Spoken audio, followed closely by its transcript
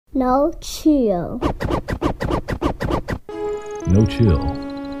No chill. No chill.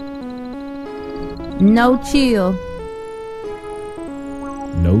 No chill.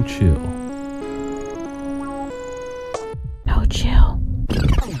 No chill. No chill.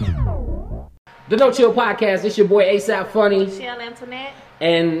 The No Chill Podcast. It's your boy ASAP Funny. Michelle Antoinette.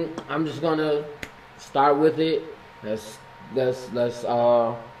 And I'm just gonna start with it. Let's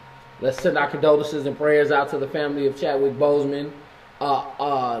send our condolences and prayers out to the family of Chadwick Boseman.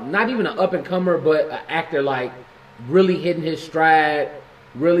 Not even an up and comer, but an actor like really hitting his stride.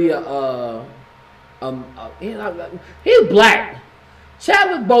 Really he's black.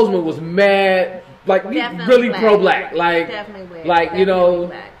 Chadwick Boseman was mad, like really pro black, like Definitely like you know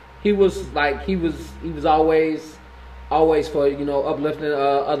black. he was always for uplifting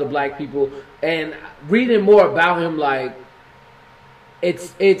other black people, and reading more about him, like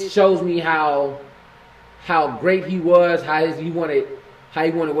it shows me how great he was, how he wanted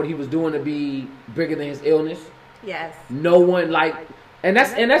what he was doing to be bigger than his illness. Yes. No one and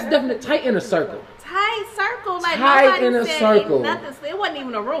that's definitely tight in a circle. Tight circle, like Tight nobody in a said circle. Nothing. It wasn't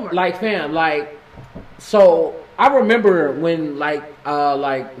even a rumor. Like fam, so I remember when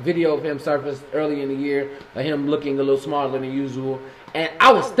video of him surfaced early in the year of him looking a little smaller than usual, and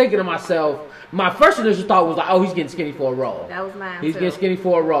I was thinking to myself, my first initial thought was like, oh, he's getting skinny for a role. That was mine. He's too. getting skinny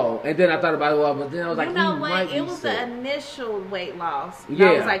for a role, and then I thought about it, well, but then I was like, You know he what? might be It was sick. the initial weight loss. Yeah.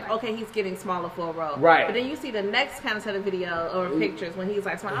 I was like, okay, he's getting smaller for a role. Right. But then you see the next kind of set of video or pictures when he's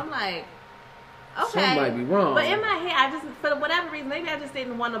like small. I'm like, okay. Something might be wrong. But in my head, I just, for whatever reason, maybe I just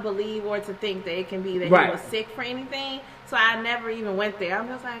didn't want to believe or to think that it can be that Right. he was sick for anything. So I never even went there. I'm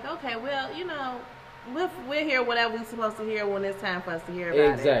just like, okay, well, we'll hear whatever we're supposed to hear when it's time for us to hear about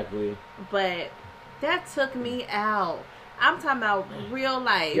it. Exactly. But that took me out. I'm talking about real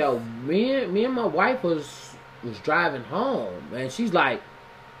life. Yo, me and my wife was driving home, and she's like,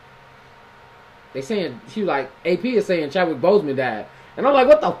 AP is saying Chadwick Boseman died. And I'm like,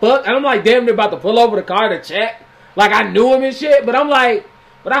 what the fuck? And I'm like, damn, they're about to pull over the car to check. Like, I knew him and shit. But I'm like,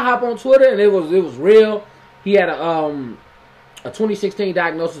 but I hop on Twitter, and it was real. He had a 2016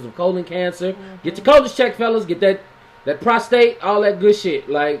 diagnosis of colon cancer. Mm-hmm. Get your colons checked, fellas. Get that prostate, all that good shit.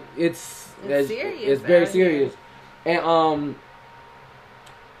 Like, it's serious. It's very out serious.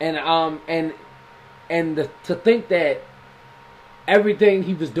 And to think that everything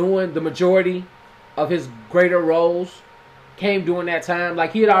he was doing, the majority of his greater roles came during that time.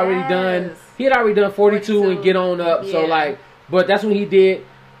 Like, he had already done 42 and Get On Up. Yeah. So but that's when he did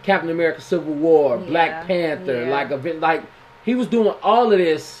Captain America: Civil War, Yeah. Black Panther, Yeah. he was doing all of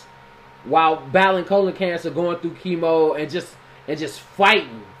this while battling colon cancer, going through chemo, and just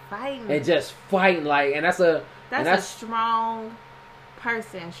fighting. And just fighting, and that's a strong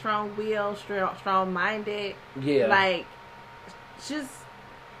person, strong will, strong minded. Yeah.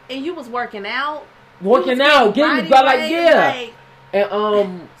 And you was working out. Getting body weight, And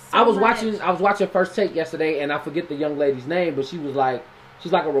so I was much. watching First Take yesterday, and I forget the young lady's name, but she's like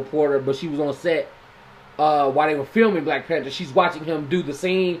a reporter, but she was on set while they were filming Black Panther. She's watching him do the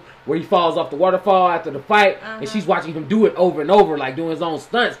scene where he falls off the waterfall after the fight, and she's watching him do it over and over, like doing his own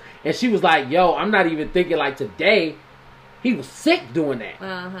stunts. And she was like, yo, I'm not even thinking like today. He was sick doing that.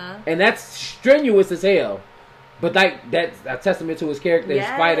 And that's strenuous as hell. But that's a testament to his character, his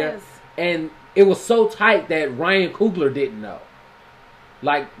fighter. And it was so tight that Ryan Coogler didn't know.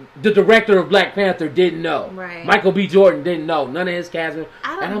 Like, the director of Black Panther didn't know. Right. Michael B. Jordan didn't know. None of his cast. Now,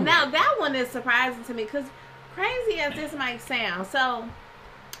 that one is surprising to me, because crazy as this might sound. So,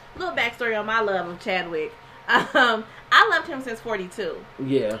 little backstory on my love of Chadwick. I loved him since 42.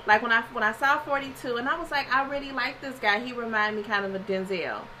 Yeah. Like, when I saw 42, and I was like, I really like this guy. He reminded me kind of a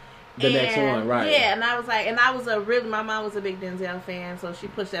Denzel. Next one, right. Yeah, and I was like, my mom was a big Denzel fan, so she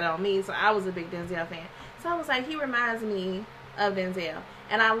pushed that on me, so I was a big Denzel fan. So I was like, he reminds me of Denzel.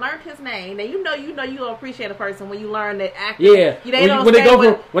 And I learned his name. Now, you gonna appreciate a person when you learn that actor. Yeah. When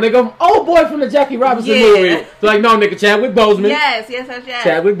they go from old boy from the Jackie Robinson movie. They're like, no, nigga, Chadwick Boseman. Yes.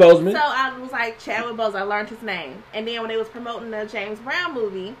 Chadwick Boseman. So I was like, Chadwick Boseman. I learned his name. And then when they was promoting the James Brown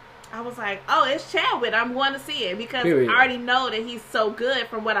movie, I was like, oh, it's Chadwick. I'm going to see it, because I already know that he's so good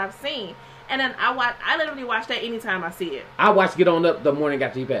from what I've seen. And then I literally watch that anytime I see it. I watched Get On Up the morning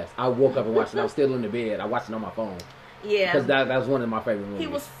after he passed. I woke up and watched it. I was still in the bed. I watched it on my phone. Yeah. Because that was one of my favorite movies. He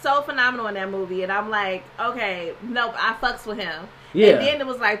was so phenomenal in that movie. And I'm like, okay, nope, I fucks with him. Yeah. And then it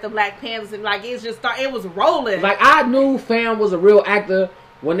was like the Black Panthers. And like, it was rolling. Like, I knew Fam was a real actor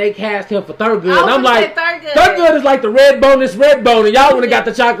when they cast him for Thurgood. And I'm like, Thurgood. Thurgood is like the red bone. Y'all would have got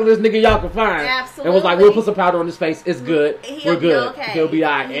the chocolate nigga y'all can find. Absolutely. And was like, we'll put some powder on his face. It's good. He'll We're good. Be okay. He'll be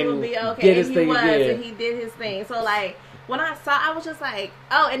all right. He will be okay. Get his and thing he was, again. and he did his thing. So, like, when I saw, I was just like,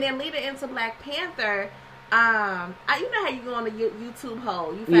 oh, and then leading into Black Panther, you know how you go on the YouTube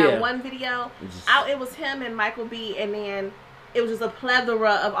hole, you found one video, it was him and Michael B, and then it was just a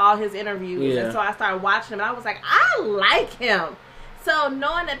plethora of all his interviews, and so I started watching him, and I was like, I like him. So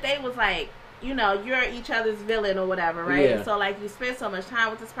knowing that they was like, you know, you're each other's villain or whatever, right? Yeah. So like you spend so much time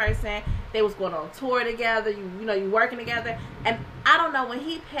with this person, they was going on tour together, you know, you working together, and I don't know, when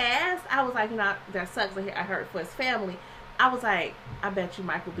he passed, I was like, you know, that sucks. I heard for his family. I was like, I bet you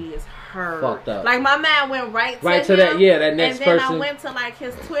Michael B is hurt. Fucked up. Like my man went right to that, that next person. And then person. I went to like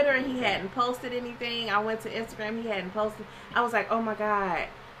his Twitter and he hadn't posted anything. I went to Instagram, he hadn't posted. I was like, oh my God.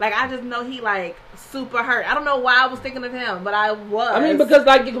 Like, I just know he, like, super hurt. I don't know why I was thinking of him, but I was. I mean,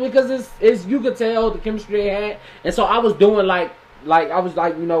 because it's you could tell the chemistry they had. And so I was doing, I was,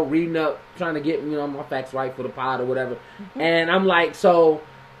 you know, reading up, trying to get, you know, my facts right for the pod or whatever. Mm-hmm. And I'm like, so,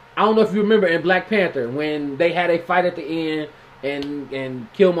 I don't know if you remember in Black Panther, when they had a fight at the end,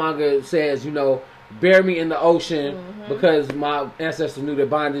 and Killmonger says, you know, bury me in the ocean because my ancestors knew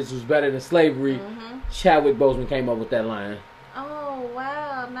that bondage was better than slavery. Chadwick Boseman came up with that line. Oh,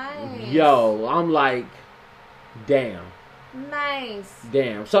 wow, nice. Yo, I'm like, damn. Nice.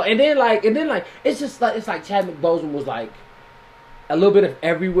 Damn. So, and then it's just like, it's like Chadwick Boseman was like a little bit of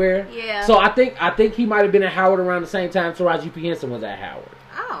everywhere. Yeah. So I think he might have been at Howard around the same time Taraji P. Henson was at Howard.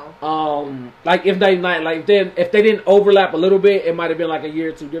 Oh. Like if they didn't overlap a little bit, it might have been like a year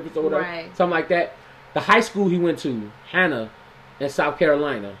or two difference or whatever. Right. Something like that. The high school he went to, Hannah, in South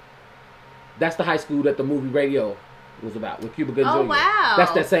Carolina, that's the high school that the movie Radio was about with Cuba Gooding Jr. Wow.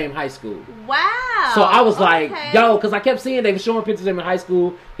 That's that same high school. Wow. So I was like, yo, because I kept seeing they were showing pictures of him in high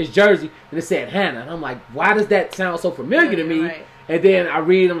school, his jersey, and it said Hannah. And I'm like, why does that sound so familiar to me? Right. And then I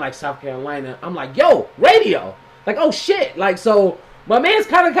read, I'm like, South Carolina. I'm like, yo, Radio. Like, oh shit. Like, so my man's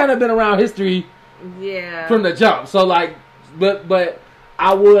kind of been around history from the jump. So like, but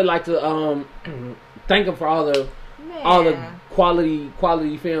I would like to thank him for all the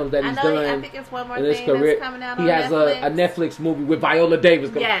quality films that he's done. I think it's one more in his thing career. that's coming out he on has Netflix. a Netflix movie with Viola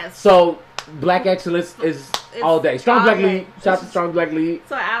Davis. Yes. So Black Excellence is all day. Strong Black Lead. Shout out to Strong Black Lead.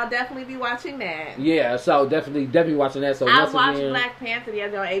 So I'll definitely be watching that. Yeah. So definitely watching that. So I watched Black Panther the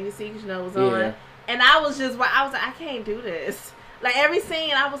other day on ABC because you know it was on, and I was like, I can't do this. Like every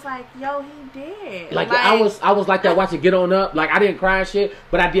scene, I was like, "Yo, he did." Like I was like that watching Get On Up. Like I didn't cry and shit,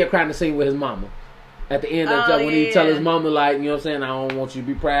 but I did cry in the scene with his mama. At the end of when he tell his mama, like, you know what I'm saying, I don't want you to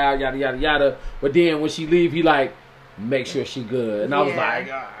be proud, yada yada yada. But then when she leave, he like, make sure she good. And I was like,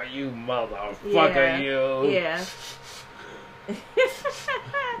 you motherfucker, you. Yeah. You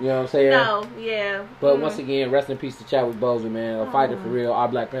know what I'm saying? No, yeah. But once again, rest in peace to Chadwick Boseman, man. A fighter for real, our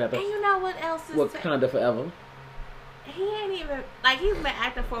Black Panther. And you know what else is Wakanda forever. He ain't even, like, he's been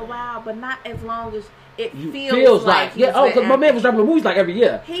acting for a while, but not as long as it feels like yeah, oh, because my man was dropping movies like every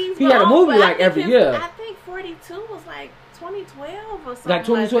year. He had a movie like every year. I think 42 was like 2012 or something. Like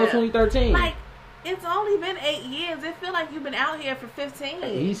 2012, 2013. Like, it's only been 8 years. It feel like you've been out here for 15.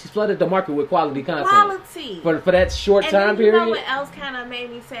 He's flooded the market with quality content. Quality. For that short time period. You know what else kind of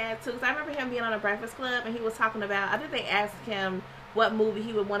made me sad, too? Because I remember him being on a Breakfast Club, and he was talking about, I think they asked him what movie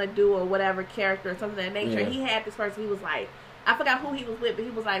he would want to do or whatever character or something of that nature. Yeah. He had this person, he was like, I forgot who he was with, but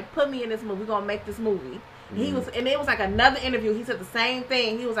he was like, put me in this movie. We're going to make this movie. He was, and it was like another interview. He said the same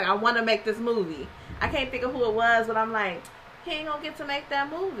thing. He was like, I want to make this movie. I can't think of who it was, but I'm like, he ain't going to get to make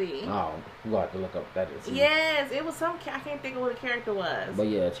that movie. Oh, we'll have to look up that. Yes, it was some, I can't think of what the character was. But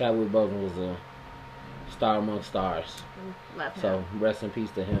yeah, Chadwick Boseman was a star among stars. Love him. So rest in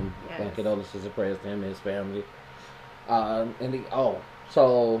peace to him. Yes. Condolences and prayers to him and his family.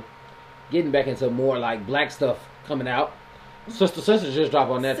 So getting back into more like black stuff coming out. Sister just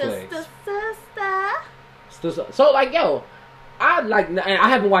dropped on Netflix. Sister. So like, yo, I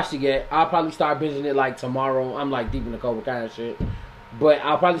haven't watched it yet. I'll probably start binging it like tomorrow. I'm like deep in the Cobra Kai and shit, but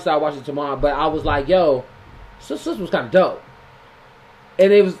I'll probably start watching it tomorrow. But I was like, yo, Sister was kind of dope,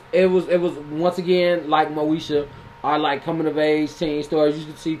 and it was once again like Moesha, are like coming of age teen stories. You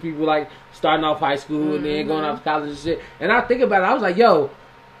can see people like starting off high school and then going off to college and shit. And I think about it, I was like, yo,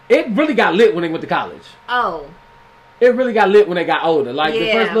 it really got lit when they went to college. Oh. It really got lit when they got older. Like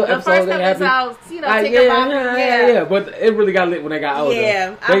the first little episode they had, but it really got lit when they got older.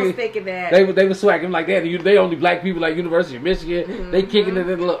 Yeah, I was thinking that they were swagging like that. They only black people like University of Michigan. Mm-hmm. They kicking it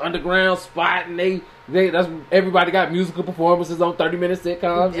in a little underground spot, and they that's everybody got musical performances on 30-minute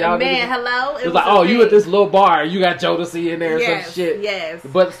sitcoms. Y'all hello. It was like, oh, you at this little bar, you got Jodeci in there or some shit. Yes,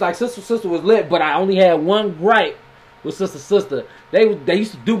 but it's like Sister was lit. But I only had one gripe with Sister. They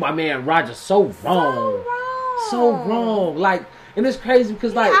used to do my man Roger so wrong. So wrong. Like, and it's crazy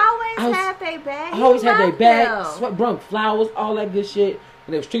because like I had their bag. Always had their bag. Brung flowers, all that good shit,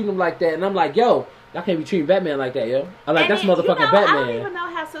 and they was treating them like that. And I'm like, yo, y'all can't be treating Batman like that, yo. I'm like, that's motherfucking Batman. I don't even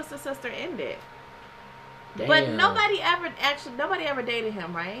know how Sister ended. Damn. But nobody ever dated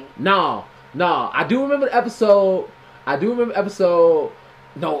him, right? No. I do remember the episode.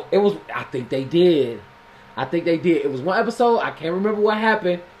 No, it was. I think they did. It was one episode. I can't remember what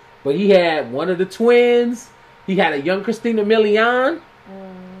happened, but he had one of the twins. He had a young Christina Milian,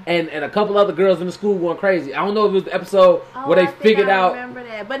 and a couple other girls in the school going crazy. I don't know if it was the episode where they figured out. I remember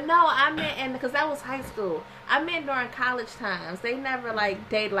that, but no, I meant because that was high school. I meant during college times. They never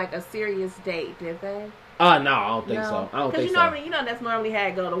dated a serious date, did they? No, I don't think so. Because that's normally how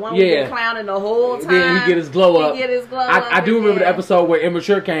it go. The one who's clowning the whole time. Then he get his glow up. I do remember the episode where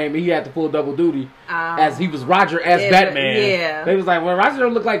Immature came and he had to pull double duty as he was Roger as Batman. Yeah. They was like, well, Roger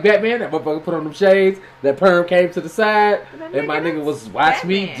don't look like Batman. That motherfucker put on them shades. That perm came to the side. And my nigga was, watch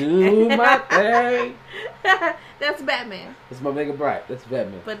me do my thing. That's Batman. That's my nigga Bright. That's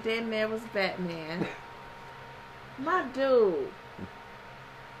Batman. But then there was Batman. My dude.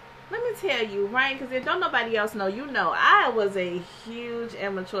 Let me tell you, right? Because if don't nobody else know, I was a huge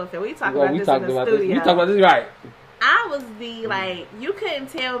Immature fan. We talked about this in the studio. We talked about this, right? I was you couldn't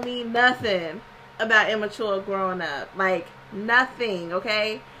tell me nothing about Immature growing up. Nothing,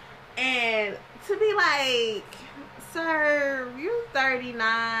 okay? And to be like, sir, you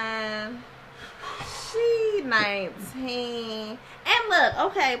 39, she 19. And look,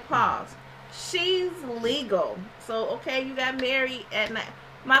 okay, pause. She's legal. So, okay, you got married at night.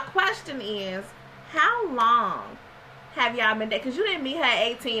 My question is, how long have y'all been dating? Because you didn't meet her at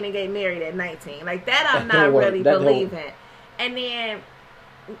 18 and get married at 19. That I'm not really believing. And then,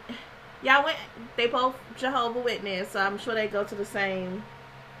 y'all they both Jehovah's Witness, so I'm sure they go to the same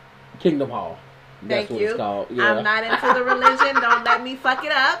Kingdom Hall. That's Thank you. It's called. Yeah. I'm not into the religion. Don't let me fuck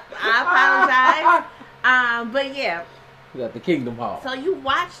it up. I apologize. But yeah. You got the Kingdom Hall. So you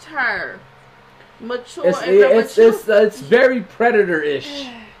watched her mature. It's very Predator-ish.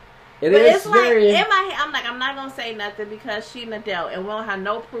 It's very. In my head, I'm not gonna say nothing because she's an adult and we don't have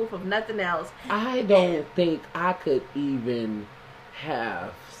no proof of nothing else. I don't think I could even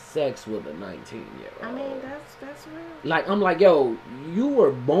have sex with a 19-year-old. I mean, that's real. I'm like, yo, you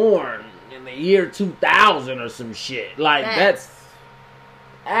were born in the year 2000 or some shit.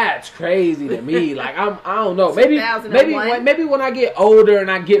 That's crazy to me. I don't know. Maybe when I get older and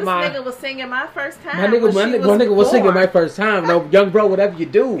I get this nigga was singing my first time. My nigga was singing my first time. No, young bro, whatever you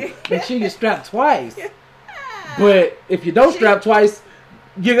do, make sure you strap twice. But if you don't strap twice,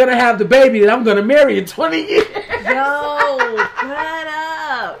 you're gonna have the baby that I'm gonna marry in 20 years. Yo, cut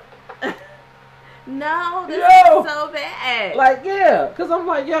up. No, this is so bad. Because I'm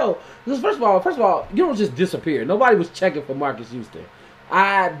like, yo, because first of all, you don't just disappear. Nobody was checking for Marcus Houston.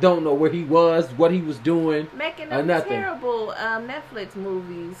 I don't know where he was, what he was doing. Making them terrible Netflix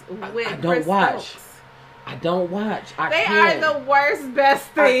movies with I don't watch. I don't watch. They are the worst, best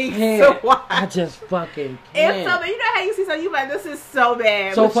things to watch. I just fucking can't. It's so bad. You know how you see something, you like, this is so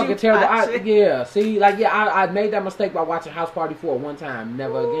bad. So fucking terrible. I made that mistake by watching House Party 4 one time.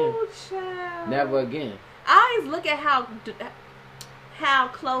 Never again. Child. Never again. I always look at how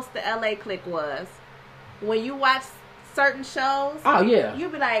close the LA clique was. When you watch certain shows,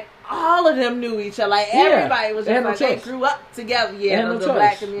 you'd be like, all of them knew each other. Everybody was just they grew up together. Yeah, the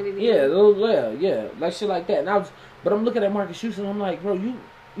black community. Yeah, shit like that. But I'm looking at Marcus Houston. I'm like, bro,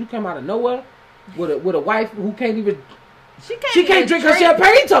 you come out of nowhere with a wife who can't even. She can't drink her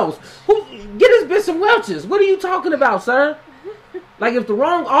champagne toast. Get this bitch some Welch's. What are you talking about, sir? If the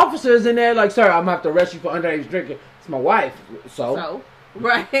wrong officer is in there, sir, I'm gonna have to arrest you for underage drinking. It's my wife, so.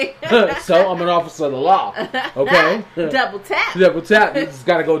 Right. So I'm an officer of the law. Okay. Double tap. You just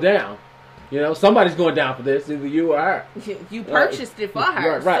gotta go down. Somebody's going down for this. Either you or her. You purchased it for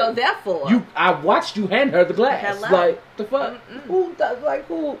her. Right. So therefore, I watched you hand her the glass. Hello. The fuck? Who?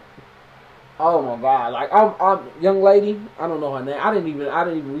 Oh my god! I'm young lady. I don't know her name. I didn't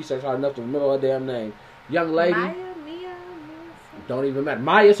even research her enough to remember her damn name. Young lady. Mia. Don't even matter.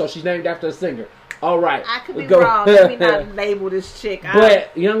 Maya. So she's named after a singer. All right. I could be wrong. Let me not label this chick.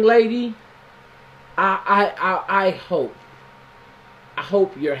 But young lady, I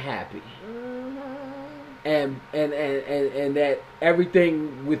hope you're happy, and that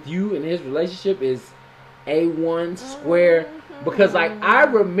everything with you and his relationship is A1 square. Because I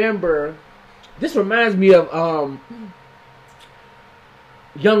remember, this reminds me of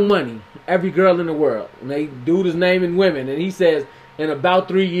Young Money, Every Girl in the World. And they dude is naming women, and he says, in about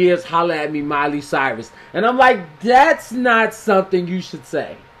 3 years, holla at me, Miley Cyrus. And I'm like, that's not something you should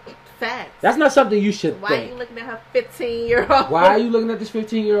say. Facts. That's not something you should Why think. are you looking at her 15-year-old? Why are you looking at this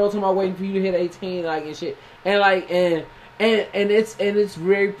 15-year-old talking about waiting for you to hit 18, like, and shit? And like, and it's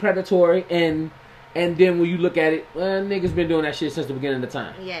very predatory. And then when you look at it, niggas been doing that shit since the beginning of the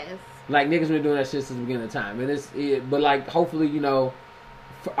time. Yes. Like, niggas been doing that shit since the beginning of the time. But like, hopefully, you know,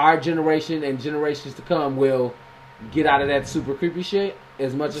 for our generation and generations to come will get out of that super creepy shit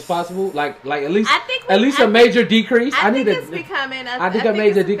as much as possible. Like at least a major decrease. I think it's becoming a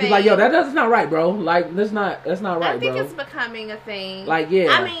major decrease. Like, yo, that's not right, bro. Like, that's not right, bro. I think it's becoming a thing. Like, yeah.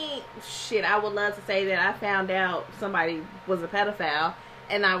 I mean, shit, I would love to say that I found out somebody was a pedophile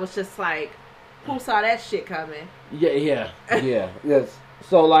and I was just like, who saw that shit coming? Yeah. Yes.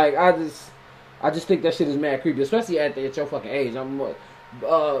 So like, I just think that shit is mad creepy, especially at your fucking age. I'm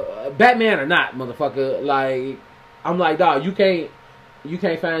Batman or not, motherfucker. Like, I'm like, dog, you can't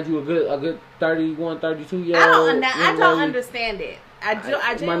find you a good 31, 32 year old. I don't understand it. I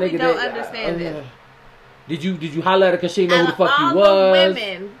genuinely don't understand it. Did you holler at her because she know who the fuck you was? All the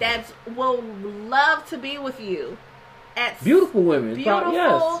women that will love to be with you. Beautiful women. Beautiful,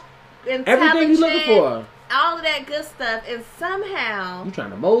 yes. intelligent. Everything you looking for. All of that good stuff, and somehow you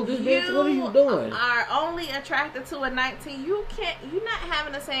trying to mold this bitch? What are you doing? Are only attracted to a 19. You're not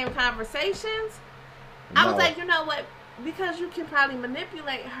having the same conversations. No. I was like, you know what? Because you can probably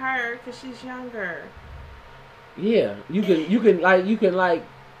manipulate her because she's younger. Yeah, you can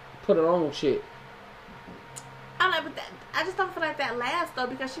put her on shit. I don't know, but I just don't feel like that lasts though,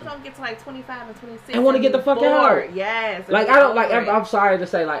 because she's gonna get to like 25 and 26 and want to get the fuck out. Yes. Like, I don't like. I'm sorry to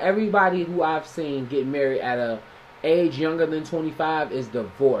say, like, everybody who I've seen get married at a age younger than 25 is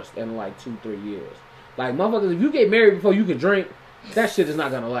divorced in like 2-3 years. Like, motherfuckers, if you get married before you can drink, that shit is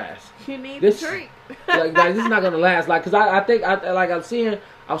not gonna last. You need to drink. like this is not gonna last. Like, cause I think I'm seeing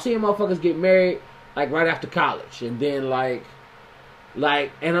motherfuckers get married like right after college, and then like,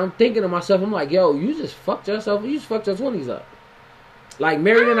 and I'm thinking to myself, I'm like, yo, you just fucked yourself. You just fucked your 20s up. Like,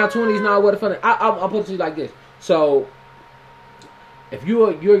 married in our 20s now, what the fun? I'll put it to you like this. So, if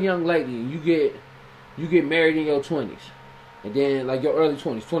you're a young lady and you get married in your 20s, and then like your early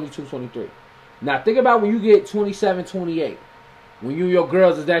 20s, 22, 23. Now think about when you get 27, 28. When you and your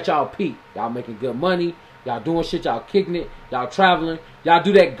girls is at y'all peak. Y'all making good money. Y'all doing shit. Y'all kicking it. Y'all traveling. Y'all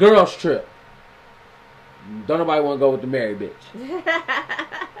do that girls trip. Don't nobody want to go with the married bitch.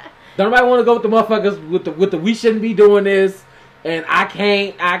 Don't nobody want to go with the motherfuckers with the we shouldn't be doing this, and I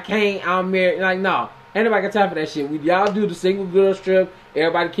can't, I'm married. Like, no. Ain't nobody got time for that shit. Y'all do the single girls trip.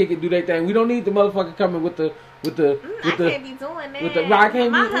 Everybody kick it, do their thing. We don't need the motherfucker coming with the I can't be doing that. I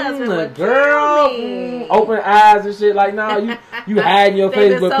can't my husband would girl, open eyes and shit. Like, nah, you hiding your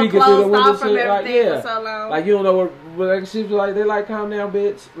face but peeking through the window shit. Like, yeah, so long. Like, you don't know what shit like. They like, calm down,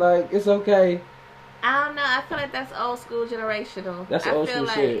 bitch. Like, it's okay. I don't know. I feel like that's old school generational. That's old school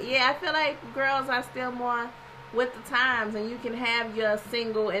shit. Yeah, I feel like girls are still more with the times, and you can have your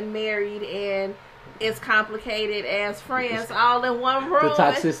single and married and it's complicated as friends all in one room. The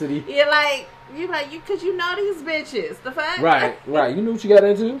toxicity. Because you know these bitches. The fuck? Right. You knew what you got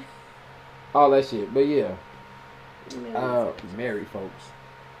into? All that shit. But yeah. Married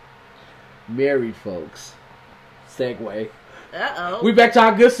folks. Segue. Uh-oh. We back to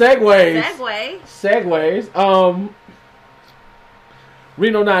our good segues. Segues.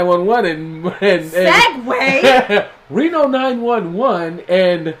 Reno 911 and Segue. Reno 911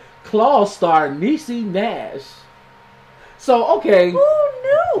 and Claw star Niecy Nash. So, okay. Who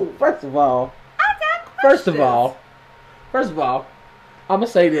knew? First of all, I got questions. First of all, I'm gonna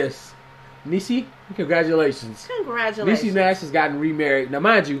say this. Niecy, congratulations. Niecy Nash has gotten remarried. Now,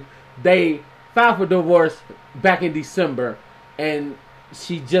 mind you, they filed for divorce back in December, and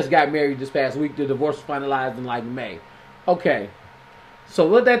she just got married this past week. The divorce was finalized in like May. Okay. So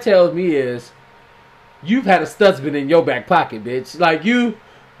what that tells me is you've had a studsman in your back pocket, bitch. Like, you've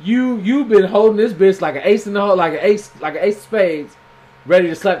been holding this bitch like an ace in the hole, like an ace of spades, ready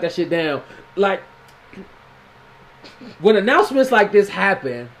to slap that shit down. Like, when announcements like this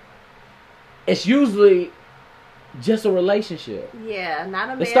happen, it's usually just a relationship. Yeah, not a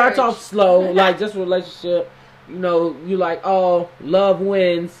marriage. It starts off slow, like just a relationship. You know, you like, oh, love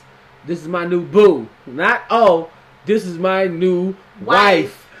wins. This is my new boo. Not, oh, this is my new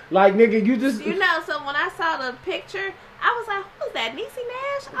wife. Like, nigga, you just... You know, so when I saw the picture, I was like, who's that? Niecy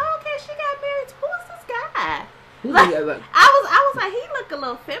Nash? Oh, okay, she got married. Who is this guy? I was like, he look a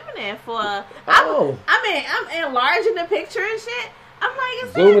little feminine for... I'm enlarging the picture and shit. I'm like,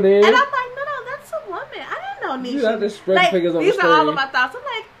 is zooming in. And I'm like, no, that's a woman. I didn't know Niecy. You have to spread figures on the screen. These are all of my thoughts. I'm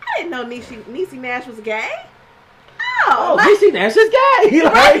like, I didn't know Niecy Nash was gay. Oh, Niecy Nash is gay.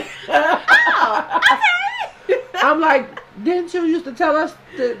 Like, oh, okay. I'm like, Didn't you used to tell us?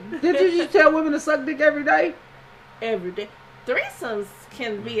 Didn't you just tell women to suck dick every day? Every day. Threesomes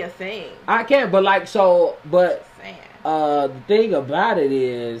can be a thing. I can't, but like so, but Saying. the thing about it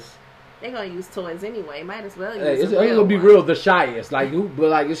is, They're gonna use toys anyway. Might as well use. it's a gonna real be one. real the shyest. Like, but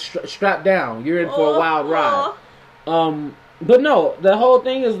like it's strapped down. You're in for a wild ride. But no, the whole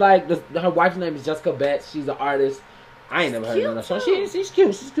thing is like her wife's name is Jessica Betts. She's an artist. I ain't never heard of her. So she's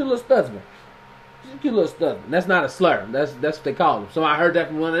cute. She's a cute little studsman. She's a cute little studsman. That's not a slur. That's what they call them. So I heard that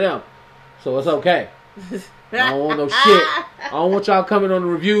from one of them. So it's okay. I don't want no shit. I don't want y'all coming on the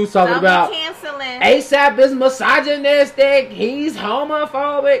reviews talking about canceling. ASAP is misogynistic. He's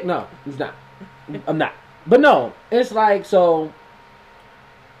homophobic. No, he's not. I'm not. But no, it's like, so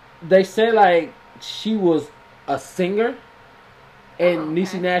they say like she was a singer in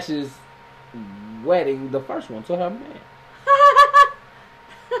Niecy Nash's wedding, the first one, to her man.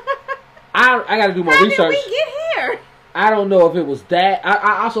 I got to do more research. How did we get here? I don't know if it was that.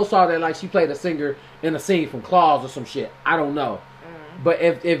 I also saw that like she played a singer in a scene from Claws or some shit. I don't know. But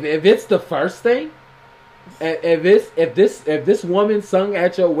if it's the first thing, if this woman sung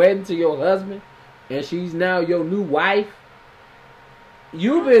at your wedding to your husband, and she's now your new wife,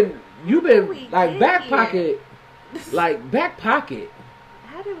 you've been like back pocket. How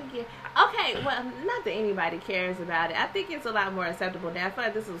did we get? Okay, well, not that anybody cares about it. I think it's a lot more acceptable now. I feel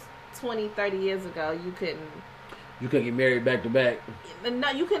like this was 20, 30 years ago. You couldn't get married back to back. No,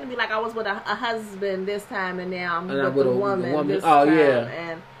 you couldn't be like, I was with a husband this time, and now I'm with a woman this oh, time. Yeah.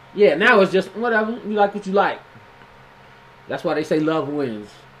 And yeah, now it's just whatever. You like what you like. That's why they say love wins.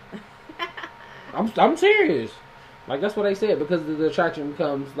 I'm serious. Like, that's what they said, because the attraction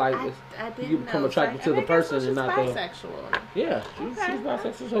becomes like you become attracted to the person and not bisexual. Yeah, she's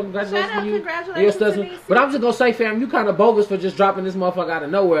bisexual. So congratulations Shout out, to you. congratulations to Niecy. But I'm just gonna say, fam, you kind of bogus for just dropping this motherfucker out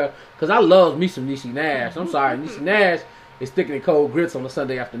of nowhere. Because I love me some Niecy Nash. I'm sorry, Niecy Nash is sticking in cold grits on a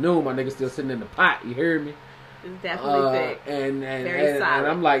Sunday afternoon. My nigga still sitting in the pot. You hear me? It's definitely thick. And very solid. And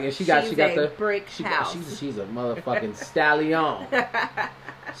I'm like, and she got the brick house. She's a motherfucking stallion.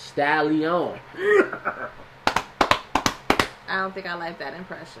 Stallion. I don't think I like that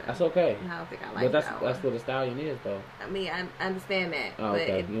impression. That's okay. I don't think I like that. But that's what a stallion is, though. I mean, I understand that. Oh,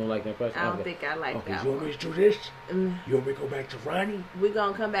 okay. You don't like that impression? I don't think I like that. You want me to do this? You want me to go back to Ronnie? We're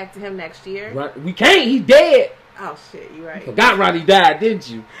going to come back to him next year. We can't. He's dead. Oh, shit. You're right. You forgot Ronnie died, didn't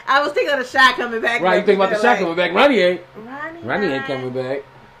you? I was thinking of the shot coming back. Right, you think about the shot coming back. Ronnie ain't. Ronnie ain't coming back.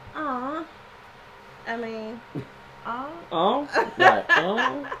 Aw. I mean,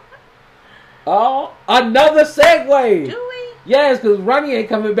 Right. Oh, another segue. Do we? Yes, because Ronnie ain't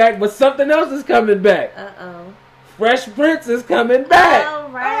coming back, but something else is coming back. Uh-oh. Fresh Prince is coming back. Oh,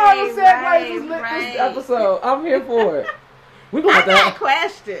 right. This episode. I'm here for it. We gonna I got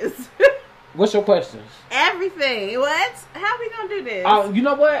questions. What's your questions? Everything. What? How we gonna do this? You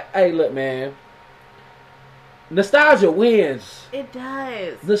know what? Hey, look, man. Nostalgia wins. It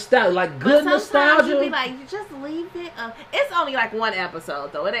does. Nostalgia, like good nostalgia. You be like, you just leave it. It's only like one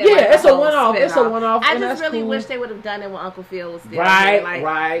episode though. It ain't it's a one-off. It's a one-off. I just really wish they would have done it when Uncle Phil was still right, there.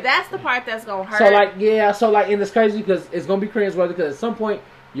 right. That's the part that's gonna hurt. And it's crazy because it's gonna be cringeworthy because at some point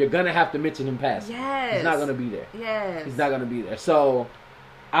you're gonna have to mention him passing. Yes. He's not gonna be there. Yes. He's not gonna be there. So,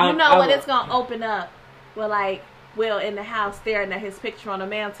 when it's gonna open up, with like Will in the house staring at his picture on the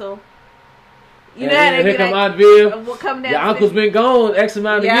mantle. You know how they here be come like, Aunt Viv. Come down your uncle's been gone X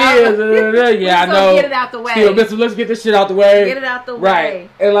amount of years. Yeah, I know. Get it out the way. Still, let's get this shit out the way. Get it out the way. Right.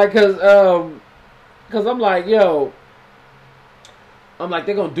 And like, cause I'm like, yo,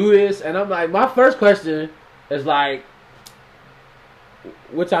 they're gonna do this, and I'm like, my first question is like,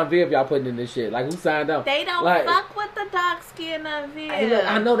 what Aunt Viv y'all putting in this shit? Like, who signed up? They don't fuck with the dark skin Aunt Viv. Hey, look,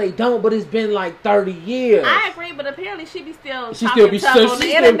 I know they don't, but it's been like 30 years. I agree, but apparently she be still on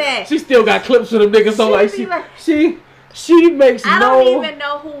the internet. She still got clips of them niggas. So like, she makes I don't even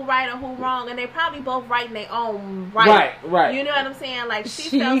know who right or who wrong, and they probably both right in their own right. Right. You know what I'm saying? Like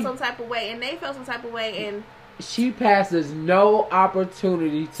she felt some type of way, and they felt some type of way, and she passes no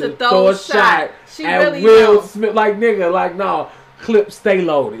opportunity to throw a shot she at really Will Smith. Like, nigga, like, no. Clip stay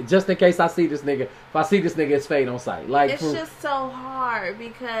loaded just in case I see this nigga. If I see this nigga, it's fade on sight. Like, it's just so hard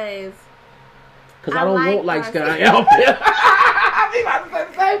because I don't want light skin. I help it. I mean, I say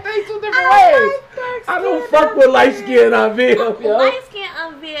the same thing 2 different ways. I don't fuck with light skin on Viv. Light skin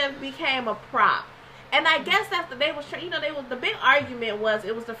on Viv became a prop. And I guess that's the big argument was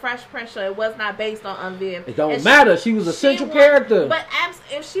it was the Fresh Prince show. It was not based on Aunt Viv. It don't matter. She was a central character. But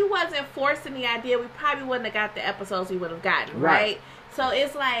if she wasn't forcing the idea, we probably wouldn't have got the episodes we would have gotten, right? So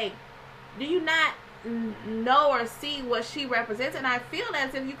it's like, do you not know or see what she represents? And I feel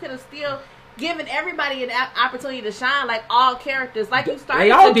as if you could have still giving everybody an opportunity to shine, like all characters, like you started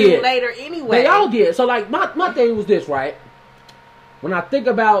They all to did. do later anyway. They all did. So like my thing was this, right? When I think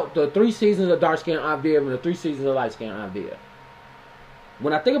about the 3 seasons of Dark Skin Aunt Viv and the 3 seasons of Light Skin Aunt Viv,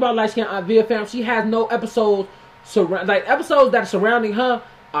 when I think about Light Skin Aunt Viv, fam, she has no episodes episodes that are surrounding her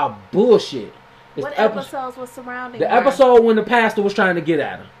are bullshit. It's What episodes was surrounding the her? episode when the pastor was trying to get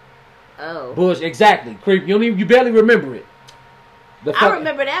at her. Oh. Bullshit, exactly. Creep. You barely remember it. I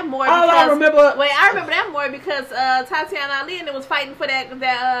remember that more. All I remember. Wait, I remember that more because Tatiana Ali and it was fighting for that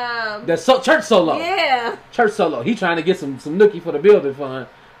church solo. Yeah. Church solo. He trying to get some nookie for the building fund,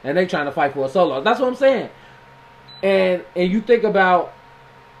 and they trying to fight for a solo. That's what I'm saying. And you think about,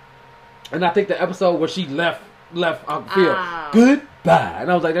 and I think the episode where she left Uncle Phil. Goodbye. And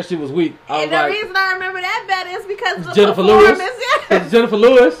I was like, that shit was weak. And the reason I remember that better is because of the Jennifer Lewis. It's Jennifer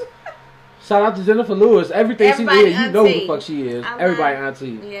Lewis. Shout out to Jennifer Lewis. Everything she did, you know who the fuck she is. Everybody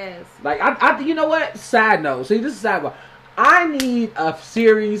auntie. Yes. Like I you know what? Side note. See, this is side note. I need a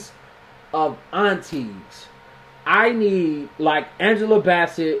series of aunties. I need like Angela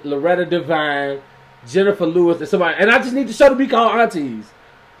Bassett, Loretta Devine, Jennifer Lewis, and somebody. And I just need the show to be called Aunties.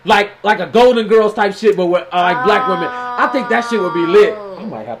 Like a Golden Girls type shit, but with like black women. I think that shit would be lit. I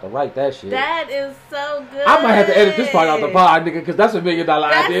might have to write that shit. That is so good. I might have to edit this part out the pod, nigga, because that's $1 million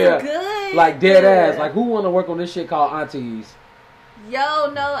idea. That's good. Like dead ass. Like who want to work on this shit called Aunties?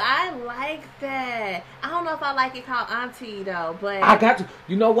 Yo, no, I like that. I don't know if I like it called Auntie though, but I got to.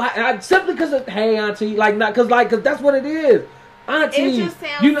 You know why? Simply because of hey Auntie, like not because that's what it is. Auntie. It just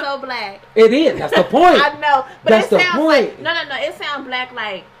sounds so black. It is. That's the point. I know, but that's it sounds the point. Like no. It sounds black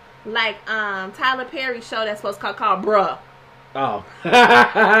like Tyler Perry show that's supposed to called Bruh. Oh.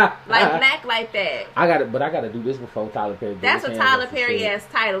 Like black like that. I gotta do this before Tyler Perry. That's a Tyler Perry ass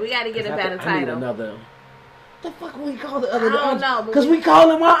title. We gotta get a better title. I need another. The fuck we call the other? I don't know. Because we call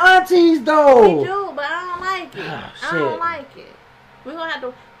them our aunties though. We do, but I don't like it. I don't like it. We're gonna have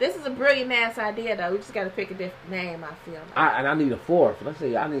to. This is a brilliant ass idea though. We just gotta pick a different name. I feel. Like. And I need a fourth. Let's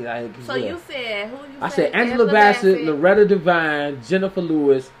see. So you said who? I said Angela Bassett, Loretta Devine, Jennifer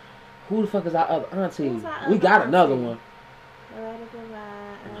Lewis. Who the fuck is our other aunties? We got another one.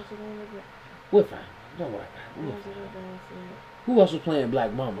 We're fine. Don't worry about it. Who else was playing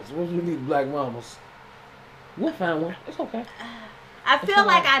Black Mamas? We need Black Mamas. We'll find one. It's okay. I feel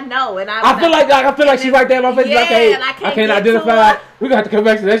like I know, and I feel like she's right there in my face. Yeah, okay, and I can't identify. We're gonna have to come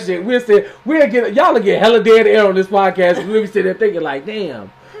back to that shit. Y'all will get hella dead air on this podcast, and we'll be sitting there thinking like,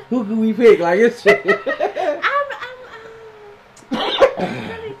 damn, who can we pick? Like it's shit. I'm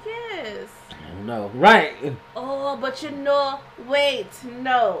really guess. I don't know, right? Oh, but wait,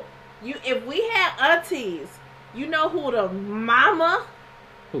 no. If we had aunties, you know who the mama?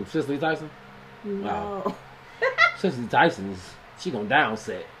 Who? Cicely Tyson? No. Wow. Cicely Tyson she gonna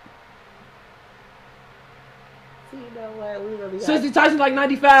downset. So you know what? We really Cicely Tyson like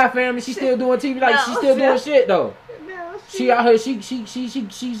 95, fam, and she's still doing TV. Like she's still doing shit though. No, she out here.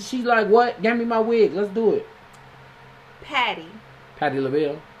 She like what? Give me my wig. Let's do it. Patti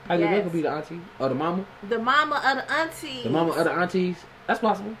LaBelle. Patti LaBelle Yes. could be the auntie or the mama. The mama of the aunties. The mama of the aunties. That's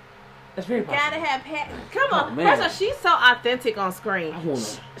possible. That's very possible. Gotta have Patti. Come on. man. First of all, she's so authentic on screen. I wanna.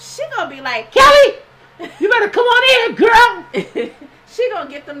 She gonna be like, Kelly, you better come on in, girl. she gonna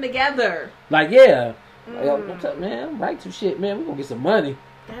get them together. Like yeah. Like, yo, what's up, man? Write some shit, man. We gonna get some money.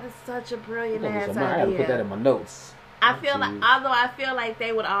 That is such a brilliant I ass gotta idea. put that in my notes. I feel like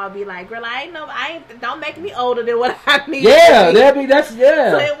they would all be like, girl, don't make me older than what I need. Yeah, So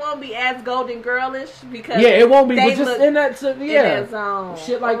it won't be as golden girlish because it won't be. they But just look in that, in that zone.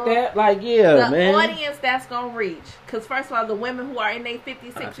 shit like that. Like the man. Audience that's gonna reach, because first of all, the women who are in their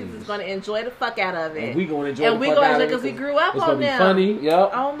 50s, 60s is gonna enjoy the fuck out of it. And we gonna enjoy. And we gonna enjoy because we grew up on them. It's gonna be funny.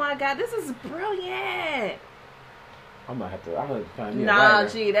 Yep. Oh my god, this is brilliant. I'm gonna have to find me a Nah, writer.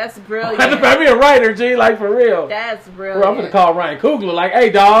 G, that's brilliant. I have to find me a writer, G, like for real. That's Bro, brilliant. I'm gonna call Ryan Coogler, like, hey,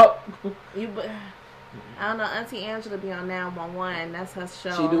 dog. I don't know. Auntie Angela be on 911. That's her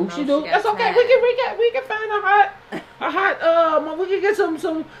show. She do. That's okay. We can find a hot. We can get some,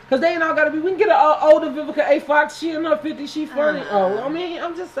 cause they ain't all gotta be. We can get an older Vivica A. Fox. She in her 50s. She funny. I mean,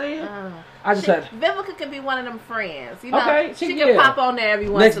 I'm just saying. Vivica could be one of them friends. You know, okay, she can pop on there every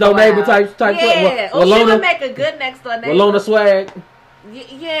once next in a while. door neighbor type. Yeah, or she would make a good next door neighbor. Walona Swag.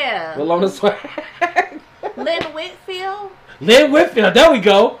 Yeah. Walona Swag. Lynn Whitfield. Lynn Whitfield. There we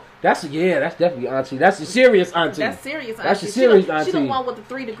go. That's definitely auntie. That's a serious auntie. That's serious auntie. That's a serious auntie. She the one with the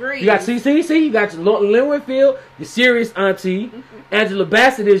 3 degrees. You got CCC, you got Lynn Whitfield, your serious auntie. Angela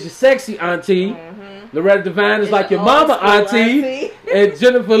Bassett is your sexy auntie. Loretta Devine is like your mama auntie. And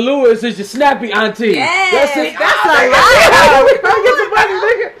Jennifer Lewis is your snappy auntie. Yes, that's a lot. We better get some money,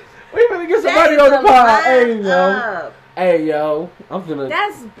 nigga. We better get some on the pod. line Hey, yo. up. Hey, yo. I'm finna.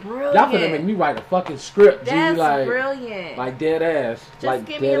 That's brilliant. Y'all finna make me write a fucking script, G. That's Like, brilliant. like dead ass. Just like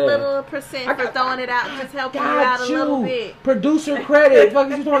give dead me a ass. little percent for throwing it out, just helping you out a little bit. Producer credit. Fuck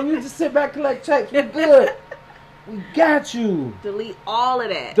you doing? You just sit back, collect checks. We good. We got you. Delete all of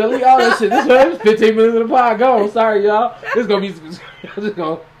that. Delete all that shit. This is 15 minutes of the pod. Go. Sorry, y'all. This gonna be. It's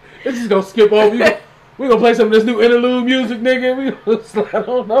just gonna skip over. We gonna play some of this new interlude music, nigga. We gonna slide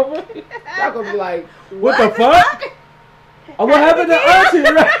on over. Y'all gonna be like, what the fuck? Oh, what happened to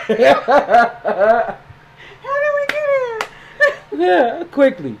Auntie? Right? How did we get here? Yeah,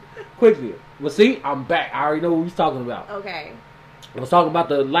 quickly. Well, see, I'm back. I already know what we was talking about. Okay. I was talking about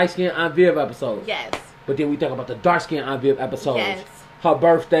the light skin Aunt Viv episode. Yes. But then we talk about the dark skin Aunt Viv episodes. Yes. Her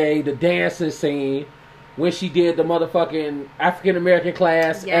birthday, the dancing scene, when she did the motherfucking African American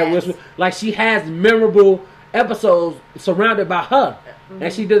class. Yes. Like, she has memorable episodes surrounded by her. Mm-hmm.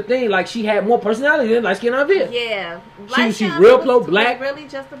 And she did the thing, like, she had more personality than light skin Aunt Viv. Yeah. She real close, black. Really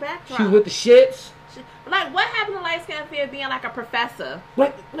just the backdrop. She was with the shits. Like, what happened to light skin Fear being like a professor?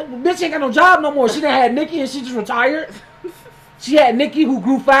 Like, bitch ain't got no job no more. She done had Nikki and she just retired. She had Nikki who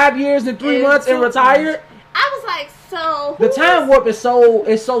grew 5 years and 3 months and retired. I was like, so The time warp is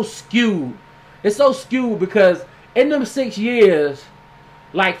so skewed. It's so skewed because in them 6 years,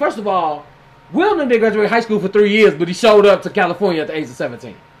 like, first of all, Will didn't graduate high school for 3 years, but he showed up to California at the age of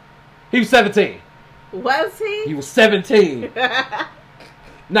 17. He was 17. Was he? He was 17.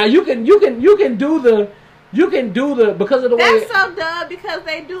 Now you can do the because of the way. That's so dumb because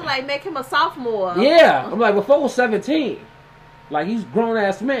they do like make him a sophomore. Yeah, I'm like, before was 17, like he's grown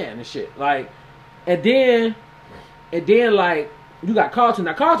ass man and shit. Like, and then like you got Carlton.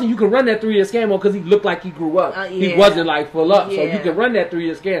 Now Carlton, you can run that 3-year scam on because he looked like he grew up. Yeah. He wasn't like full up, so Yeah. you can run that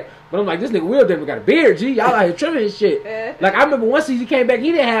 3-year scam. But I'm like, this nigga Will Denver got a beard, G. Y'all out here trimming his shit. Like I remember once he came back,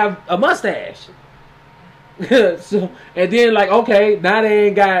 he didn't have a mustache. So and then like okay, now they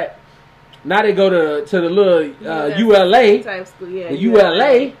go to the little ULA, type school, yeah, the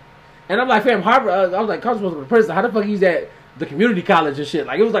ULA, and I'm like, fam, Harvard. I was like, Carlton was the president. How the fuck he's at the community college and shit?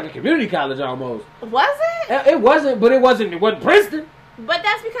 Like it was like a community college almost. Was it? It wasn't, but it wasn't Princeton. But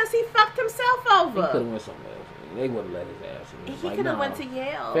that's because he fucked himself He could over. have went somewhere else. They wouldn't let his ass in. He could have went to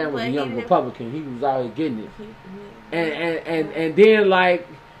Yale. Fam was but a he young didn't- Republican. He was out here getting it. And then like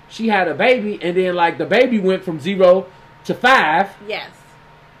she had a baby, and then like the baby went from 0 to 5. Yes.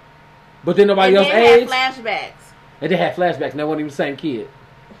 But then nobody else and aged. had flashbacks. And they had flashbacks, and they weren't even the same kid.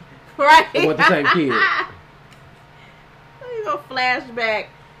 Right. They weren't the same kid. You go flashback.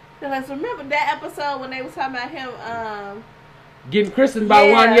 Let's remember that episode when they was talking about him. Getting christened by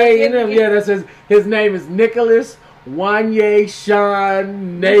Yeah, Wanye and getting- them. Yeah, that's his name is Nicholas Wanye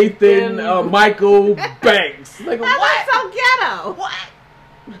Sean Nathan Michael Banks. Like, That what? was so ghetto. What?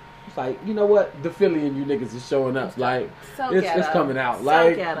 It's like, you know what? The Philly in you niggas is showing up. Like, So it's ghetto. coming out. So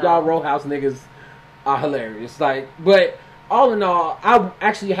Like, ghetto. y'all Row House niggas are hilarious. Like, but all in all, I'm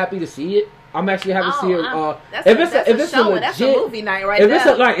actually happy to see it. I'm actually happy to see it. That's If a it's a show. legit, That's a movie night right if there.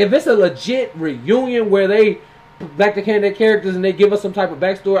 if it's a legit reunion where they back to candidate characters and they give us some type of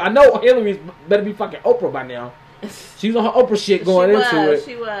backstory. I know Hillary's better be fucking Oprah by now. She's on her Oprah shit going into it.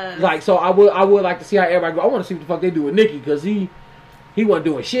 She was. Like, so I would like to see how everybody go. I want to see what the fuck they do with Nikki because he wasn't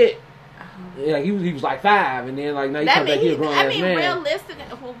doing shit. Yeah, he was like 5, and then like now he comes back here grown ass man. realistic.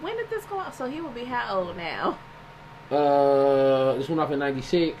 Well, when did this go out? So he would be how old now? This went off in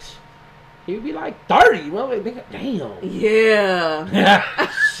 '96. He would be like 30. Well, like, damn. Yeah.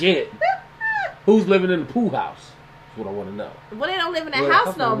 Shit. Who's living in the pool house? That's what I want to know. Well, they don't live in that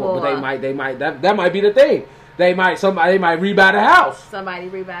house no more. But they might. That might be the thing. They might rebuy the house. Somebody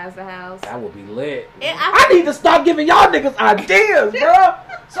rebuys the house. That would be lit. I I need to stop giving y'all niggas ideas, bro.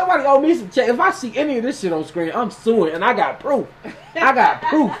 Somebody owe me some check. If I see any of this shit on screen, I'm suing, and I got proof. I got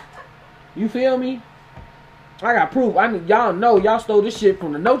proof. You feel me? I got proof. I need y'all know y'all stole this shit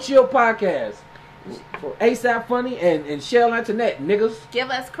from the No Chill podcast. For ASAP Funny and Shell Internet, niggas. Give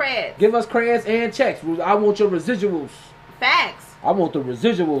us credit. Give us creds and checks. I want your residuals. Facts. I want the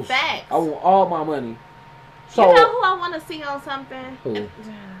residuals. Facts. I want all my money. So, you know who I want to see on something? Who?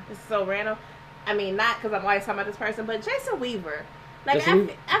 It's so random. I mean, not because I'm always talking about this person, but Jason Weaver. Like, Jason I Weaver?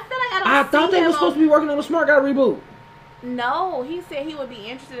 feel like I don't I see thought they him were supposed to be working on a Smart Guy reboot. No, he said he would be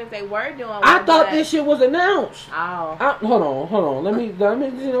interested if they were doing one. I thought but- this shit was announced. Oh. Hold on. Let me.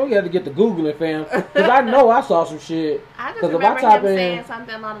 You know, we got to get the Googling, fam, because I know I saw some shit. I just 'Cause if remember I type him in- saying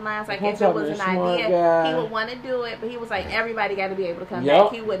something along the lines like if I if it type was in an smart idea, guy- he would want to do it, but he was like everybody got to be able to come Yup.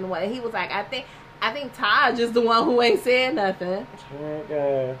 back. He wouldn't want. He was like I think Taj is the one who ain't saying nothing. Smart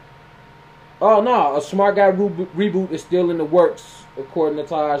Guy. Oh no, a Smart Guy reboot is still in the works, according to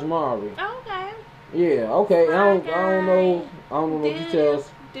Taj Mowry. Okay. Yeah, okay. I don't know no Do,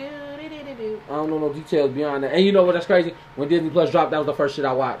 details. do. I don't know no details beyond that. And you know what? That's crazy. When Disney Plus dropped, that was the first shit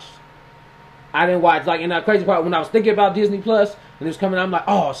I watched. I didn't watch and the crazy part when I was thinking about Disney Plus and it was coming, I'm like,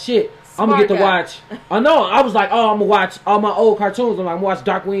 oh shit, I'm gonna get to watch. I know. I was like, oh, I'm gonna watch all my old cartoons. I'm like, I'm gonna watch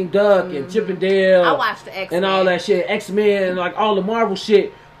Darkwing Duck and Chip and Dale. I watched the X-Men and all that shit, X-Men, and like all the Marvel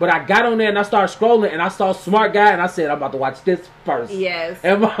shit. But I got on there and I started scrolling and I saw Smart Guy and I said, I'm about to watch this first. Yes.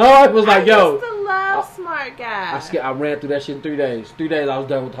 And my heart was like, yo. I used to love Smart Guy. I ran through that shit in 3 days. 3 days I was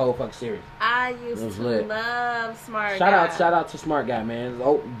done with the whole fucking series. I used to love Smart Guy. Shout out to Smart Guy, man.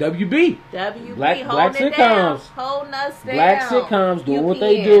 Oh, WB. Black sitcoms. Down, holding us down. Black sitcoms doing what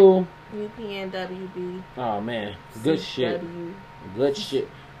they do. UPN, WB. Oh man, good shit. Good shit.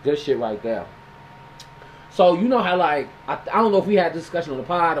 Good shit right there. So you know how like I don't know if we had this discussion on the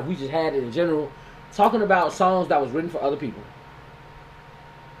pod or if we just had it in general, talking about songs that was written for other people.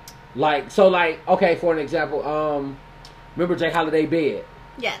 Like okay, for an example, remember Jay Holiday Bed?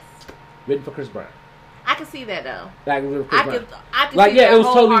 Yes. Written for Chris Brown. I can see that though. Like written for Chris Brown. I could like see yeah, that it was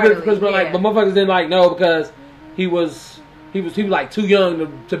totally written for Chris Brown. Yeah. Like but motherfuckers didn't like no because he was like too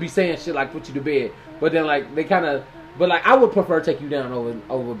young to be saying shit like put you to bed. But then like they kind of but like I would prefer Take You Down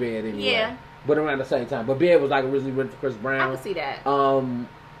over Bed anyway. Yeah. But around the same time. But Bed was like originally written for Chris Brown. I can see that.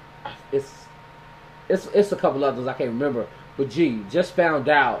 It's a couple others I can't remember. But gee, just found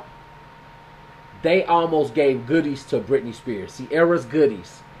out they almost gave goodies to Britney Spears. Sierra's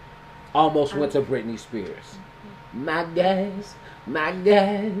goodies almost went to Britney Spears. My guys. I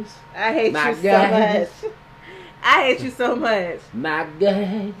hate my you guys. so much. I hate you so much. My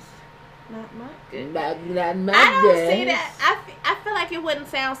guys. Not my good. My I don't guys. see that. I feel like it wouldn't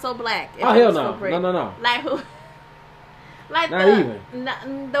sound so black. If Oh it hell was no. for Britney. No. Like who? Like Not even.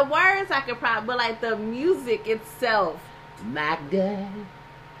 The words I could probably, but like the music itself. My guys.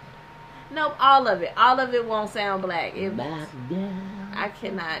 Nope, all of it won't sound black. My guys. I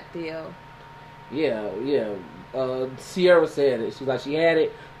cannot deal. Yeah. Sierra said it. She's like she had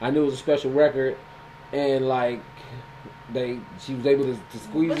it. I knew it was a special record, and like she was able to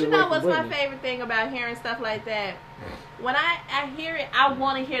squeeze But it. you know away what's from my Britney. favorite thing about hearing stuff like that? When I hear it, I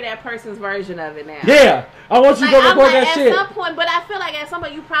want to hear that person's version of it now. Yeah, I want you to go record that shit. At some point, but I feel like at some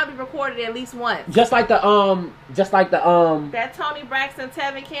point you probably recorded it at least once. Just like the that Tony Braxton,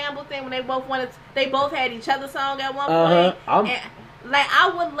 Tevin Campbell thing when they both had each other's song at one point. Like I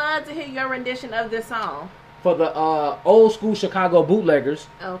would love to hear your rendition of this song. For the old school Chicago bootleggers.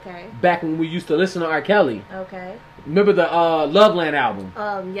 Okay. Back when we used to listen to R. Kelly. Okay. Remember the Loveland album?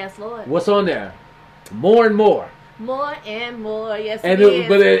 Yes, Lord. What's on there? More and More. More and more, yes. But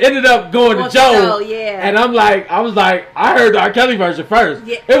it ended up going to Joe. Yeah. And I was like, I heard the R. Kelly version first.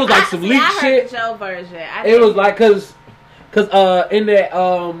 Yeah. It was like some leak shit. I heard the Joe version. It was like cause in that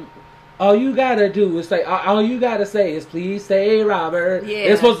all you gotta do is say all you gotta say is please say Robert. Yeah.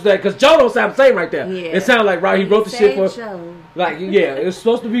 It's supposed to say because Joe don't sound the same right there. Yeah. It sounded like he wrote the shit for Joe. like it's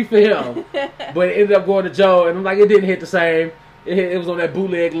supposed to be for him, but it ended up going to Joe, and I'm like it didn't hit the same. It was on that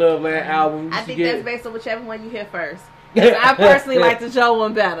bootleg Loveland album. I think that's based on whichever one you hear first. I personally like the Joe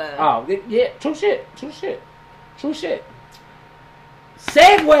one better. Oh yeah, true shit.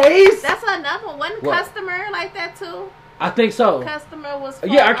 Segues. That's another one. Wasn't Customer like that too? I think so. Customer was.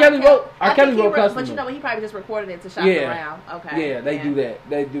 Yeah, R. Kelly wrote Customer. But you know what? He probably just recorded it to shop around. Okay. Yeah, they do that.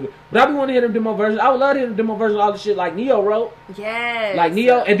 But I be wanting to hear them demo versions. I would love to hear them demo versions of all the shit like Neo wrote. Yes. Like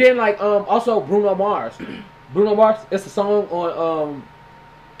Neo, and then like also Bruno Mars. Bruno Mars. It's a song on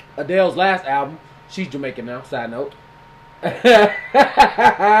Adele's last album. She's Jamaican now. Side note. It's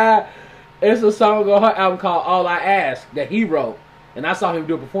a song on her album called All I Ask that he wrote, and I saw him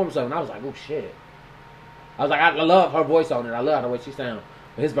do a performance of it, and I was like, oh shit. I was like, I love her voice on it. I love the way she sounds.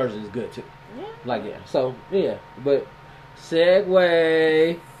 But his version is good too. Yeah. Like so but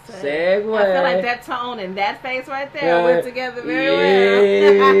segue. I feel like that tone and that face right there went together very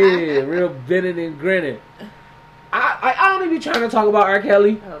well. Yeah, real bending and grinning. I don't even be trying to talk about R.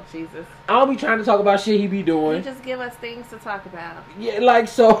 Kelly. Oh Jesus! I don't be trying to talk about shit he be doing. You just give us things to talk about. Yeah, like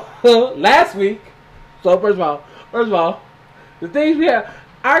so last week. So first of all, the things we have.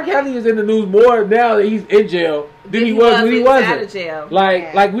 R. Kelly is in the news more now that he's in jail than he was when he wasn't. Out of jail.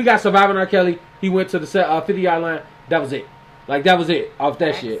 Like we got Surviving R. Kelly. He went to the 50-yard line. That was it. Like that was it off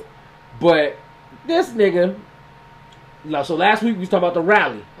that shit. But this nigga. So last week we was talking about the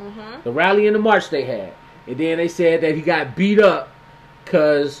rally, the rally and the march they had, and then they said that he got beat up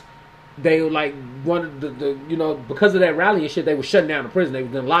because they like wanted the because of that rally and shit. They were shutting down the prison. They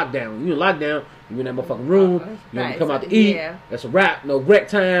was in lockdown. You in lockdown. You in that motherfucking room. You don't come out to eat. Yeah. That's a wrap. No rec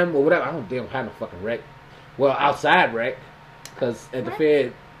time or whatever. I don't have no fucking rec. Well, outside rec, because at the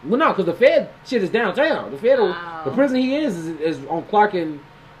Fed Well, no, because the Fed shit is downtown. The Fed, the prison he is on Clark and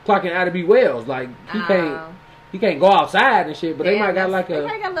Ida B. Wells. Like he can't go outside and shit. But they might got like they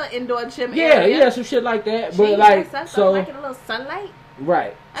might got a little indoor gym. Yeah, some shit like that. But like so, like a little sunlight.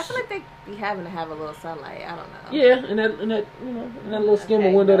 Right. I feel like they be having to have a little sunlight. I don't know. Yeah, and that in that little skimmer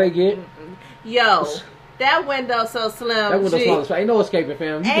window they get. Yo. That window so slim. That window small. Ain't no escaping,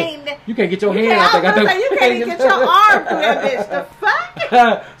 fam. You can't get your hand out there. You can't even get your arm through that bitch. The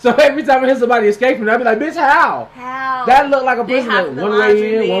fuck? So every time I hear somebody escaping, I be like, bitch, how? How? That looked like a prison. One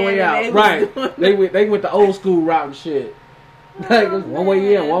way in, one way out. Right. They went the old school route and shit. Like it was one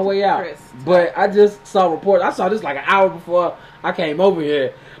way in, one way out. But I just saw reports. I saw this like an hour before I came over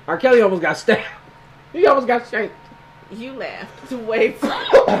here. R. Kelly almost got stabbed. He almost got shanked. You laughed. Wait.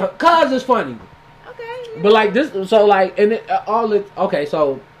 Cause it's funny. Okay. But like this, so like, and okay,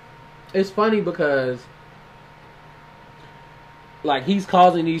 so it's funny because like he's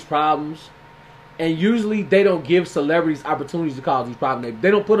causing these problems, and usually they don't give celebrities opportunities to cause these problems.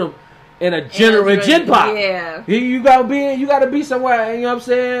 They don't put them in a gen pop. Yeah. You gotta be somewhere. You know what I'm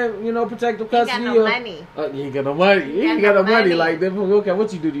saying? You know, protective custody. You ain't got no money. You ain't got no money. You ain't got no money. Like, okay,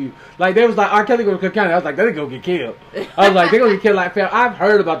 what you do to you? Like, they was like, R. Kelly go to Cook County. I was like, they gonna get killed. I was like, they gonna get killed. Like, fam, I've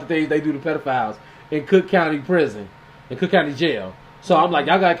heard about the things they do to pedophiles in Cook County prison, in Cook County jail. So I'm like,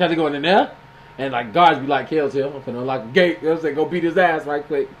 y'all gotta kind of go in there, and like guards be like, "Hell's here, I'm finna unlock the gate." You know what I'm saying? Go beat his ass right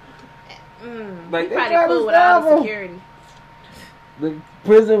quick. Like they probably cool with all the security. The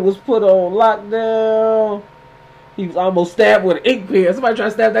prison was put on lockdown. He was almost stabbed with an ink pen. Somebody tried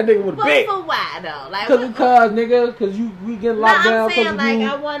to stab that nigga with a big. For why though? Like because we get locked down. I'm saying like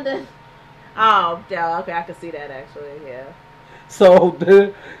I wonder. Oh, yeah, okay, I can see that actually. Yeah. So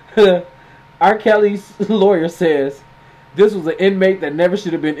R. Kelly's lawyer says this was an inmate that never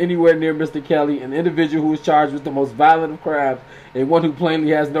should have been anywhere near Mr. Kelly, an individual who was charged with the most violent of crimes and one who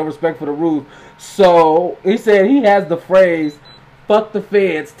plainly has no respect for the rules. So he said he has the phrase "fuck the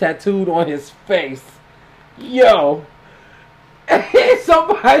feds" tattooed on his face. Yo.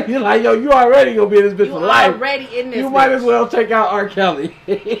 Somebody like, yo, you already gonna be in this bitch for life. Already in this. You might as well take out R. Kelly.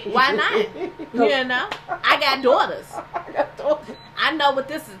 Why not? You know, I got daughters. I know what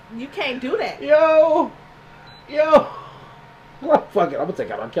this is. You can't do that. Yo. Well, fuck it. I'm gonna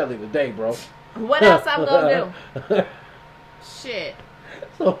take out R. Kelly today, bro. What else I'm gonna do? Shit.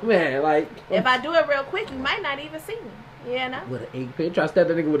 So man, like, if I do it real quick, you might not even see me. You know. With an ink pen, try to stab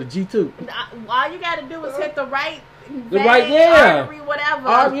that nigga with a G2. All you gotta do is hit the right. The right, yeah. Artery, whatever.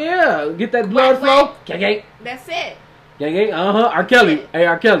 Oh, yeah. Get that blood flow. Gang. That's it. Gang. R. Kelly. Hey,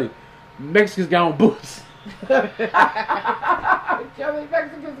 R. Kelly. Mexicans got on boots. R. Kelly,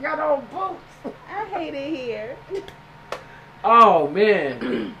 Mexicans got on boots. I hate it here. Oh,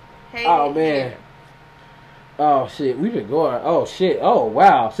 man. Man. Here. Oh, shit. We've been going. Oh, shit. Oh,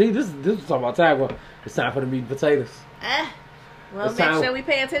 wow. See, this is talking about time. It's time for the meat and potatoes. Well, make sure we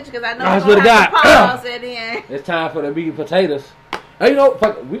pay attention because I know we're going to have to pause at the end. It's time for the meat and potatoes. Hey, you know,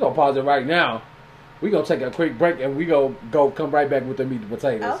 fuck, we going to pause it right now. We going to take a quick break and we going to come right back with the meat and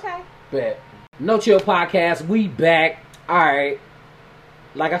potatoes. Okay. Bet. No Chill Podcast, we back. All right.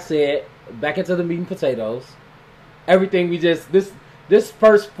 Like I said, back into the meat and potatoes. Everything we just, this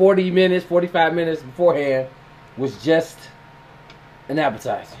first 40 minutes, 45 minutes beforehand was just an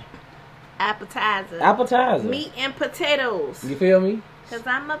appetizer. Appetizer. Meat and potatoes. You feel me? Because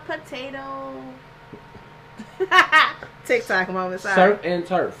I'm a potato. TikTok moment, sorry. Surf and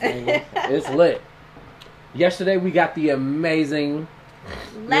turf. It's lit. Yesterday we got the amazing,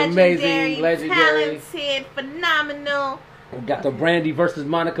 legendary, talented, phenomenal. We got the Brandy versus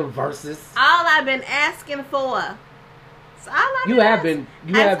Monica versus. All I've been asking for. You have been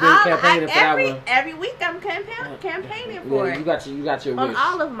campaigning for that one. Every week I'm campaigning for it. You got your wish. On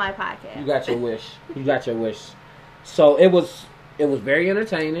all of my podcasts. You got your wish. So it was very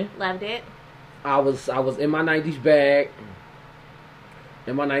entertaining. Loved it. I was in my 90s bag.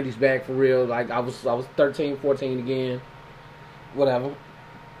 In my 90s bag for real. Like I was 13, 14 again. Whatever.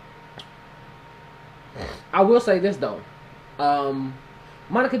 I will say this though.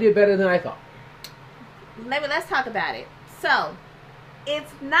 Monica did better than I thought. Let's talk about it. So,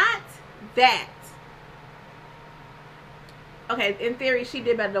 it's not that. Okay, in theory, she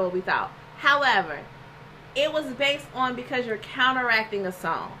did better than what we thought. However, it was based on because you're counteracting a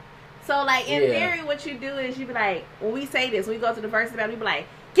song. So, like, in theory, what you do is you be like, when we say this, when we go to the verses about it, we be like,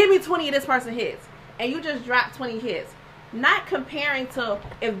 give me 20 of this person hits. And you just drop 20 hits. Not comparing to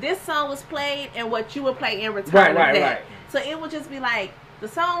if this song was played and what you would play in return with that. Right. So, it would just be like, the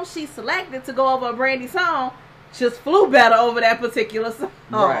song she selected to go over a Brandy song just flew better over that particular song.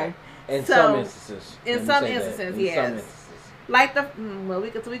 Right. In some instances. In some instances, yes. Like well, we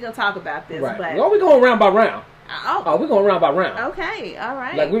can talk about this, Right. but Well, we going round by round. oh, we going round by round. okay, all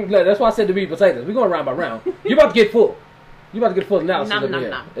right. That's why I said to be potatoes. We going round by round. You about to get full. You about to get full analysis Nom, of nom, here.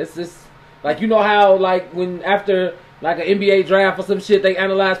 nom. It's like, you know how like when after like an NBA draft or some shit they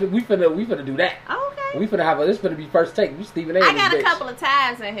analyze it. We finna do that. Okay. We finna have this finna be first take. We Stephen A. I got a bitch. couple of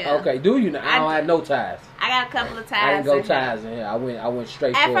ties in here. Okay, do you know? I don't have no ties. I got a couple of ties. I didn't go in here. ties in here. I went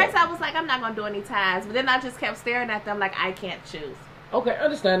straight. At forward. first, I was like, I'm not gonna do any ties, but then I just kept staring at them like I can't choose. Okay,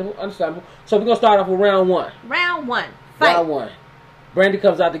 understandable. So we're gonna start off with round one. Round one, fight. Round one. Brandy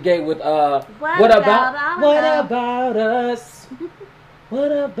comes out the gate with What about us?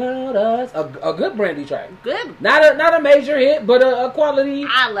 What about us? A good Brandy track. Good. Not a major hit, but a quality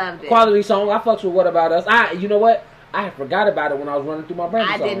I loved it. quality song. I fucks with What About Us. You know what? I had forgot about it when I was running through my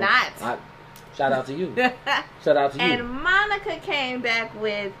Brandy I songs. did not. Shout out to you. Shout out to you. And Monica came back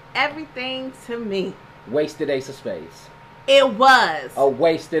with Everything to Me. Wasted Ace of Spades. It was. A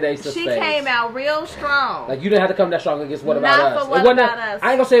wasted Ace of She Spades. came out real strong. Like, you didn't have to come that strong against What About Not Us. for What It wasn't About Us.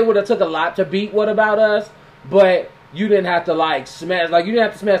 I ain't gonna say it would have took a lot to beat What About Us, but you didn't have to like smash. Like, you didn't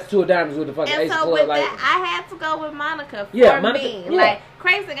have to smash two of diamonds with the fucking And Ace so of with Club. Like, that, I had to go with Monica for Monica, me. yeah. Like,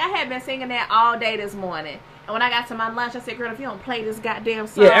 crazy thing, I had been singing that all day this morning. And when I got to my lunch, I said, girl, if you don't play this goddamn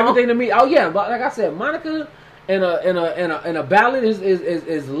song. yeah, Everything to Me. Oh yeah, but like I said, Monica in a ballad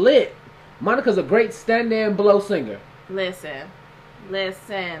is lit. Monica's a great stand there and blow singer.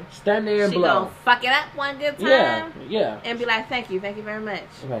 Listen. Stand there and She blow. gonna fuck it up one good time. Yeah. And be like, thank you very much.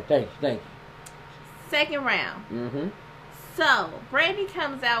 Okay, thank you. Second round. Mm-hmm. So, Brandy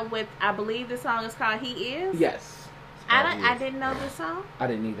comes out with, I believe the song is called He Is. Yes. I didn't know this song. I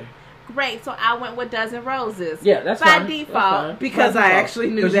didn't either. Great, so I went with Dozen Roses. Yeah, that's by fine. default That's fine. because By I default. actually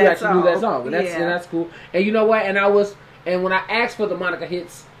knew 'Cause that you actually song. knew that song, and Yeah. that's cool. And you know what? And when I asked for the Monica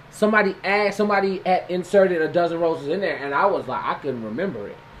hits, somebody had inserted A Dozen Roses in there, and I was like, I couldn't remember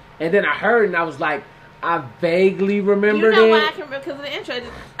it. And then I heard, and I was like, I vaguely remembered You know it. why I can remember? Because of the intro. It's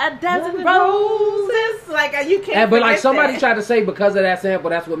A Dozen Roses. Like, you can't And, but like forget somebody that. tried to say because of that sample,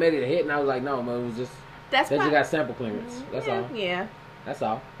 that's what made it a hit, and I was like, no, man, it was just That's they just probably- got sample clearance. That's all. Yeah. That's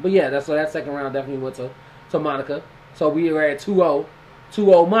all. But yeah, that second round definitely went to Monica. So we were at 2-0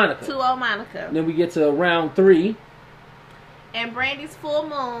 Monica. 2-0 Monica. And then we get to round 3. And Brandy's Full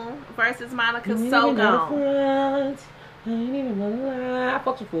Moon versus Monica's So Gone. I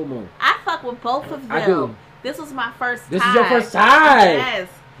fuck with Full Moon. I fuck with both of them. I do. This was my first This tie. is your first tie. Yes.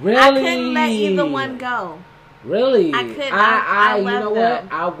 Really? I couldn't let either one go. Really? I couldn't. I I you know love what? them.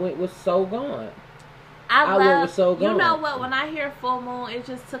 I went with So Gone. I went love with So You Gone. know what? When I hear Full Moon, it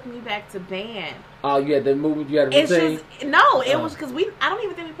just took me back to band. Oh, you had the movie, you had a It's routine? just it was because I don't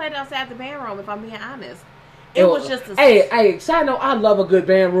even think we played it outside the band room. If I'm being honest, it was just a Hey, side note, I love a good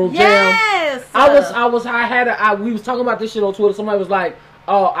band room jam. yes. We was talking about this shit on Twitter. Somebody was like,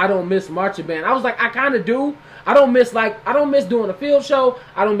 "Oh, I don't miss marching band." I was like, I kind of do. I don't miss doing a field show.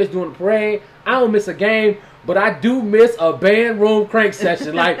 I don't miss doing a parade. I don't miss a game. But I do miss a band room crank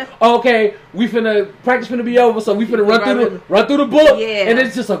session. Like, okay, practice finna be over, so we finna run through the book. Yeah. And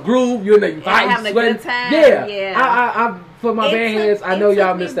it's just a groove. You fighting, having a sweating. good time. Yeah. Yeah. I for my band heads, I know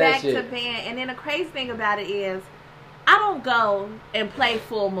y'all miss that shit. Back to band, and then the crazy thing about it is, I don't go and play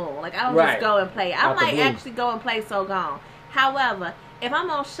Full Moon. Like, I don't Right. just go and play. I Out the might blue. actually go and play So Gone. However, if I'm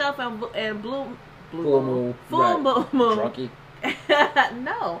on shuffle and Full Moon, Drunky.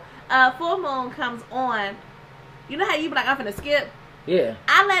 no, Full Moon comes on. You know how you be like, I'm finna skip. Yeah.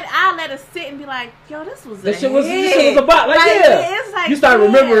 I let it sit and be like, yo, this was This a shit was hit. a bop. Like, yeah. It's like, You start yeah.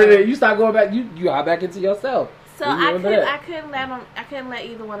 remembering it. You start going back. You are back into yourself. So You I remember couldn't that? I couldn't let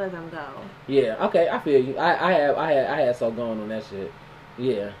either one of them go. Yeah. Okay. I feel you. I had So Gone on that shit.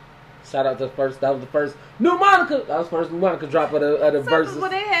 Yeah. Shout out to that was the first new Monica. That was the first new Monica drop of the verses.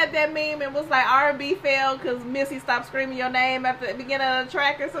 When they had that meme, it was like R&B failed because Missy stopped screaming your name at the beginning of the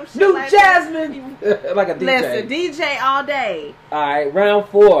track or some shit. New like Jasmine, like a DJ. Listen, DJ all day. All right, round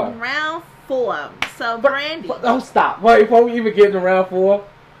 4. Round 4. So Brandy. Don't stop. Wait, before we even get into round 4.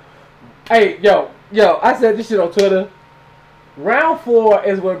 Hey, yo, I said this shit on Twitter. Round 4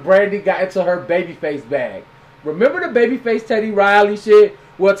 is when Brandy got into her babyface bag. Remember the babyface Teddy Riley shit?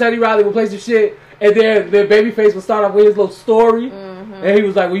 Well, Teddy Riley would play some shit, and then Babyface would start off with his little story, and he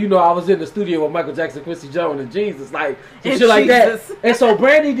was like, well, I was in the studio with Michael Jackson, Quincy Jones, and Jesus, like, some shit like that. And so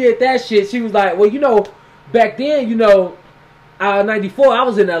Brandy did that shit. She was like, well, back then, 94, I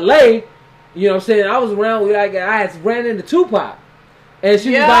was in L.A., you know what I'm saying? I was around, I had ran into Tupac, and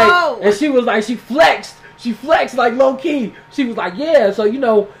she was like, she flexed like low key. She was like, yeah,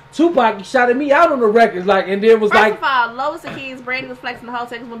 so Tupac shouted me out on the records, like, and then was First of all, Lois and Keys, Brandy was flexing the whole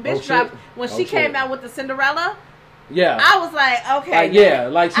second. When Bitch dropped, when she came out with the Cinderella, Yeah. I was like, okay. Like, yeah,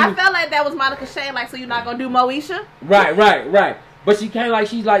 like I felt like that was Monica Shane. Like, so you're not gonna do Moesha? Right. But she came like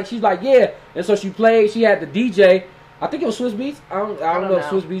she's like yeah, and so she played. She had the DJ. I think it was Swiss Beats. I don't know if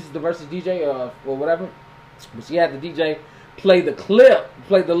Swiss Beats is the versus DJ or whatever. But she had the DJ play the clip,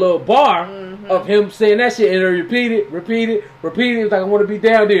 play the little bar of him saying that shit, and repeat it. It was like, I want to be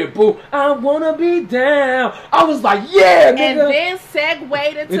down there. Boom, I want to be down. I was like, yeah, nigga. And then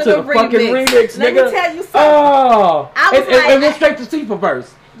segued into the fucking remix, Let nigga. me tell you something. Oh, I was and went straight to Tifa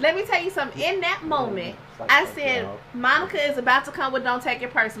verse. Let me tell you something. In that moment, I said, Monica is about to come with Don't Take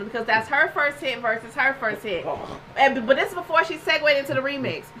It Personal because that's her first hit versus her first hit. But this is before she segued into the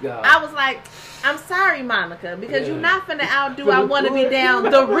remix. I was like, I'm sorry, Monica, because you're not finna outdo I Want to Be Down,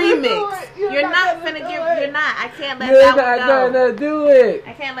 the remix. You're not finna you're not. I can't let that one go. You're not gonna do it.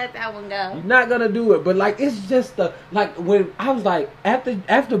 I can't let that one go. You're not gonna do it. But, like, it's just like, when I was like,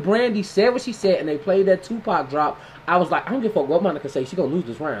 after Brandy said what she said and they played that Tupac drop, I was like, I don't give a fuck what Monica say. She gonna lose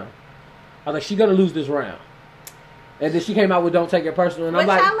this round. I was like, she gonna lose this round. And then she came out with Don't Take It Personal, and I'm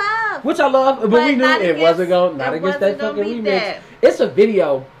like, which I love, but we knew it wasn't going not against that fucking remix. It's a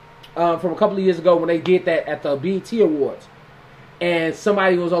video from a couple of years ago when they did that at the BET Awards, and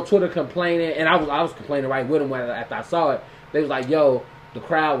somebody was on Twitter complaining, and I was complaining right with them after I saw it. They was like, yo, the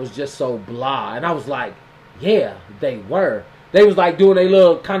crowd was just so blah, and I was like, yeah, they were. They was like doing a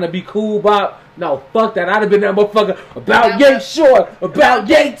little kind of be cool bop. No, fuck that. I'd have been that motherfucker about yay short, about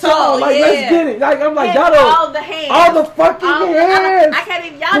yay tall. Like, let's get it. Like, I'm like, y'all know all the hands. All the fucking hands. I can't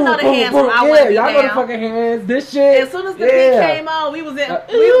even, y'all know the hands from I Want to Be Down. Y'all know the fucking hands. This shit. As soon as the beat came on, we was in,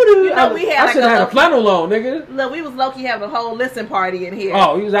 we had I should have had a flannel on, nigga. Look, we was low-key having a whole listen party in here.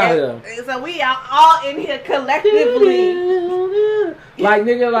 Oh, he was out here. So we are all in here collectively. Like,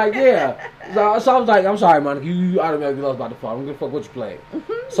 nigga, like, yeah. So I was like, I'm sorry, Monica, you automatically lost by default. I don't give a fuck what you played.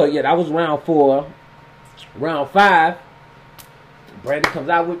 So, yeah, that was round 4. Round 5, Brandy comes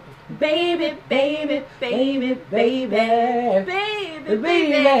out with Baby. Yeah.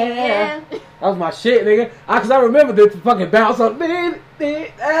 That was my shit, nigga. Cause I remember the fucking bounce up. I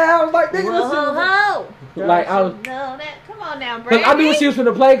was like, nigga, whoa. Like, I was. Come on now, Brandy. I knew what she was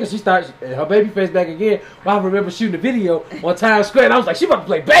finna play because she started her baby face back again. But I remember shooting the video on Times Square, and I was like, she about to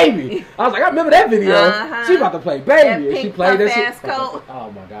play Baby. I was like, I remember that video. She about to play Baby. And she played that shit.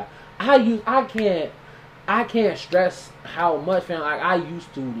 Oh my god. I can't stress how much, fam. Like, I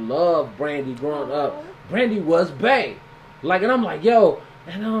used to love Brandy growing up. Brandy was bae. Like, and I'm like, yo,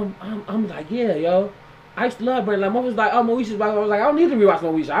 and I'm like, yeah, yo. I used to love Brandy. Like, Mom was like, oh, Moesha's back. I was like, I don't need to rewatch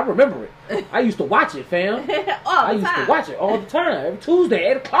Moesha. I remember it. I used to watch it, fam. I used to watch it all the time. Every Tuesday,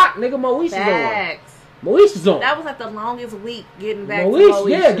 8 o'clock, nigga, Moesha's on. Moesha's on. That was like the longest week getting back to Moesha.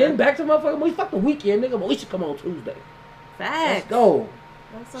 Yeah, getting back to motherfucking Moesha. Fuck the weekend, nigga. Moesha come on Tuesday. Facts. Let's go.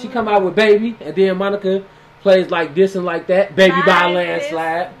 She come out with Baby, and then Monica plays like this and like that. Baby by a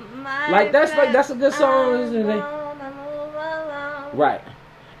landslide. Like, that's a good song, isn't it? Right.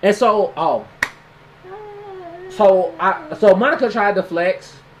 And so, so Monica tried to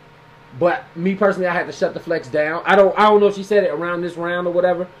flex, but me personally, I had to shut the flex down. I don't know if she said it around this round or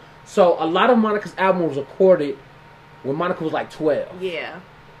whatever. So a lot of Monica's album was recorded when Monica was like 12. Yeah.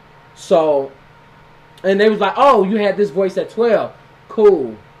 So, and they was like, oh, you had this voice at 12.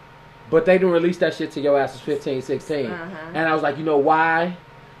 Cool. But they didn't release that shit till your ass was 15, 16. And I was like, you know why?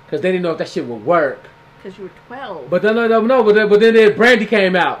 Because they didn't know if that shit would work. Because you were 12. But then, but then Brandy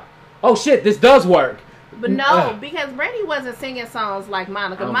came out. Oh shit, this does work. But no, because Brandy wasn't singing songs like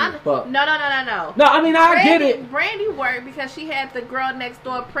Monica. No, I mean, I get it. Brandy worked because she had the girl next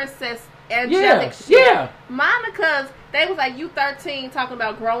door, Princess Angelic shit. Yeah. Monica's, they was like, you 13 talking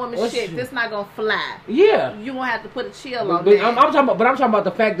about growing and shit. This not gonna fly. Yeah. You gonna have to put a chill on that. I'm talking about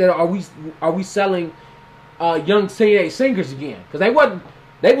the fact that are we selling young teenage singers again? Because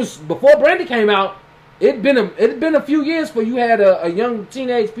they was before Brandy came out. It'd been a few years for you had a young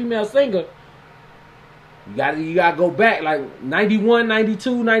teenage female singer. You gotta go back like 91,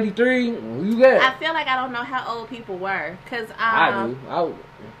 92, 93. You got? I feel like I don't know how old people were because I do.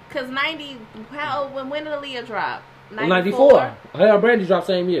 Because 90, how old? When did Aaliyah drop? 94. Her Brandy dropped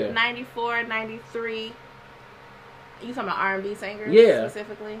same year. 94, 93. You talking about R&B singers? Yeah.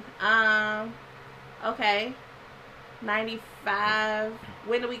 Specifically. Okay. 95.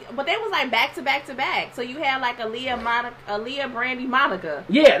 When do we? But they was like back to back to back. So you had like Aaliyah, Brandy, Monica.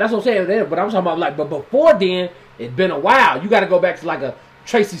 Yeah, that's what I'm saying. But I'm talking about like, but before then, it'd been a while. You got to go back to like a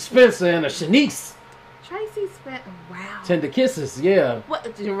Tracy Spencer and a Shanice. Tracy Spencer. Wow. Tender Kisses. Yeah. What?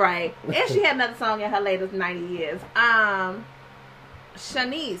 Right. And she had another song in her latest 90 years.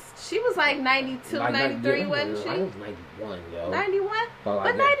 Shanice. She was like 92, 93, wasn't she? I was 91, yo. 91?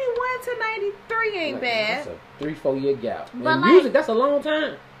 But 91 to 93 ain't bad. That's a 3-4 year gap. But in like, music, that's a long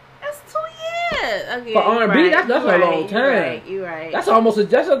time. That's 2 years. Okay, For R&B, that's a long time. You're right. That's almost a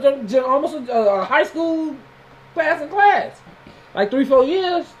high school passing class. Like 3-4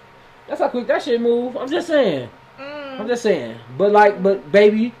 years. That's how quick that shit move. I'm just saying. But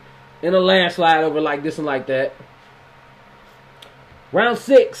baby, in a landslide over like this and like that. Round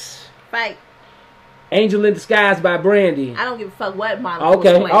 6. Fight. Angel in Disguise by Brandy. I don't give a fuck what Monica was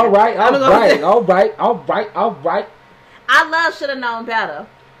Okay, playing. all right. I love Shoulda Known Better.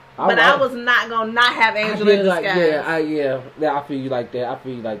 But I was not gonna not have Angel in Disguise. I feel you like that.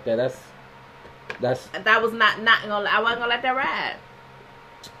 That's that was not gonna. I wasn't gonna let that ride.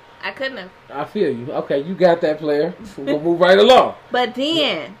 I couldn't have. I feel you. Okay, you got that, player. We're gonna move right along. But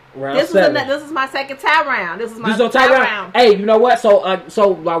then round 7. This is my second tie round. This is my tie round. Hey, you know what?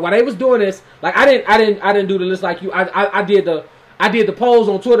 So while they was doing this, like I didn't do the list like you. I did the polls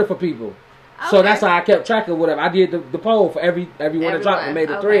on Twitter for people. Okay. So that's how I kept track of whatever. I did the poll for everyone that dropped and made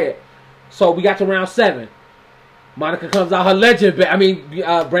the thread. So we got to round 7. Monica comes out her legend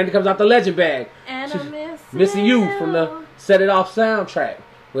bag. Brandy comes out the legend bag. And I Missing You from the Set It Off soundtrack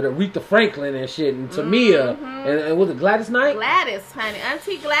with Aretha Franklin and shit and Tamia and was it Gladys Knight? Gladys, honey,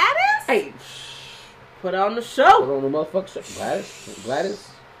 Auntie Gladys. Hey, put on the show. Put on the motherfucker show. Gladys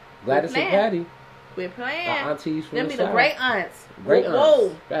and Patty. We're playing. Aunties from them the be the South. great aunts. Great aunts.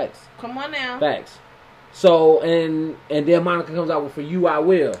 Whoa. Facts. Come on now. Facts. So and then Monica comes out with For You I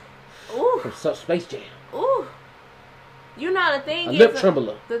Will. Ooh. From Space Jam. Ooh. You know the thing a is lip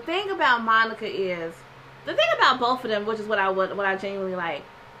trembler. The thing about Monica is the thing about both of them, which is what I genuinely like.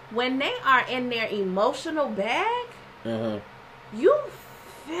 When they are in their emotional bag, you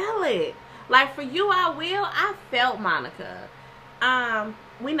feel it. Like For You I Will, I felt Monica.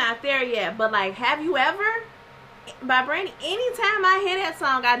 We not there yet, but like Have You Ever by Brandy, anytime I hear that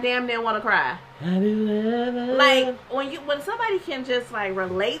song, I damn near want to cry. Have you ever? Like when somebody can just like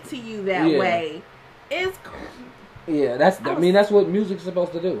relate to you that way, it's that's what music's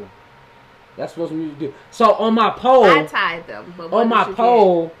supposed to do. That's what music do. So on my poll, I tied them. But on my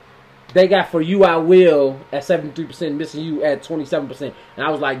poll, they got For You I Will at 73%, Missing You at 27%, and I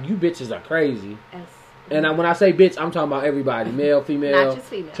was like, you bitches are crazy. And when I say bitch, I'm talking about everybody, male, female, not just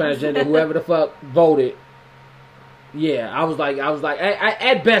female, transgender, whoever the fuck voted. Yeah, I was like,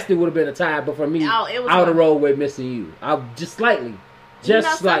 at best it would have been a tie, but for me, I would have rolled with Missing You. Just slightly.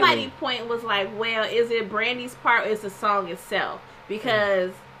 Somebody's point was like, well, is it Brandy's part or is the song itself?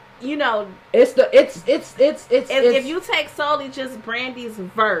 Because if you take solely just Brandy's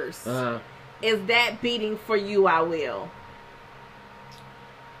verse, is that beating For You I Will?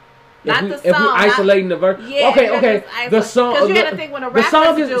 If we isolating the verse, okay. The song, because you had to think when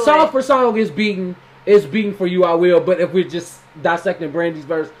the song for song is beating For You I Will. But if we're just dissecting Brandy's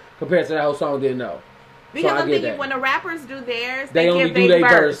verse compared to that whole song, then no. Because I'm thinking when the rappers do theirs, they only give do their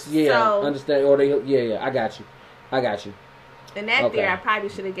verse. Yeah, so, understand? Or I got you. And that there, I probably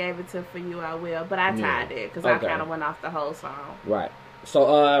should have gave it to For You I Will, but I tied it because I kind of went off the whole song. Right.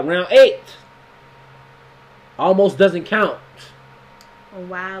 So round 8, Almost Doesn't Count.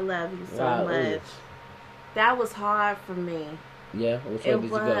 Why I Love You So Much. That was hard for me. Yeah, which way did you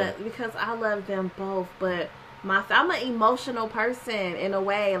go? Because I love them both, but I'm an emotional person in a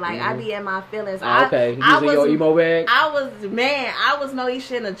way. Like I be in my feelings. Okay, you was in your emo bag. I was no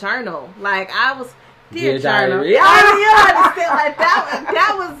shit in a journal. Like I was dear journal. Yeah, you understand? Like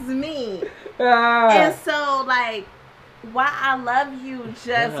that was me. And so like, Why I Love You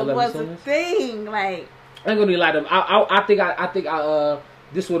just was a thing. Like I ain't gonna lie to them. I think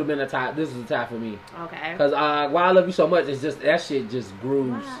this would have been a tie. This is a tie for me. Okay. Because Why I Love You So Much is just that shit just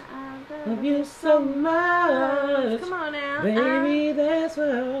grooves. Love you so much. Come on now. Baby, that's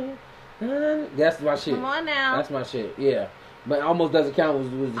what. That's my shit. Come on now. That's my shit. Yeah. But Almost Doesn't Count was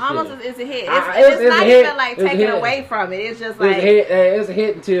the Almost shit. is a hit. It's not even like taken away away from it. It's just like. It's a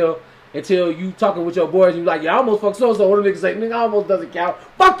hit until you talking with your boys and you like, yeah, I almost fucked so-so. What the nigga say? Nigga, Almost Doesn't Count.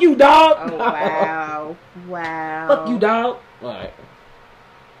 Fuck you, dog. Oh, wow. Wow. Fuck you, dog. Alright.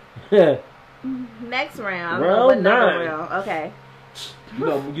 Next round. Round 9. Okay.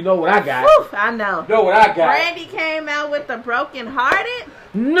 You know what I got. Whew, I know. You know what I got. Brandy came out with The Broken Hearted.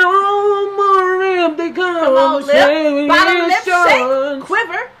 No more empty Come on, lip. Bottom lip shake.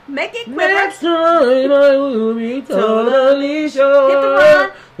 Quiver. Make it quiver. Next time I will be totally sure. Hit the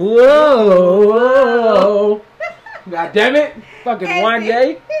run. Whoa. God damn it. Fucking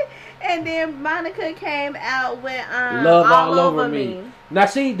Wanye. And then Monica came out with Love All Over Me. Now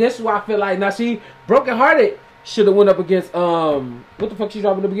see, this is why I feel like, Broken Hearted should have went up against what the fuck she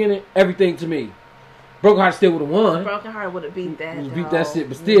dropped in the beginning? Everything to Me. Broken Heart still would have won. Broken Heart would have beat that. Beat that shit,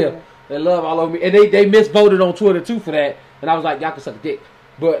 but still, they love all over me, and they misvoted on Twitter too for that, and I was like, y'all can suck a dick.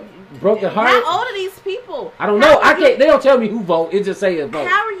 But Broken Heart. How old are these people? I don't know. I can't. They don't tell me who vote. It just say a vote.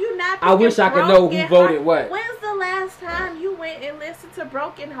 How are you not? I wish I could know who voted what. When's the last time you went and listened to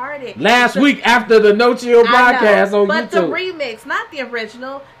Broken Hearted? Last week after the No Chill podcast on but YouTube. But the remix, not the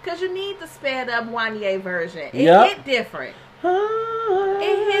original, because you need the sped up Wanye version. It hit different.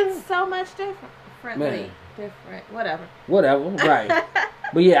 It hits so much differently. Man. Different. Whatever. Right.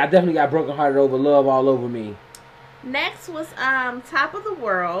 But yeah, I definitely got Broken Hearted over Love All Over Me. Next was Top of the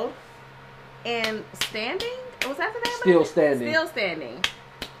World and Standing. Was that the name? Still Standing. Still Standing.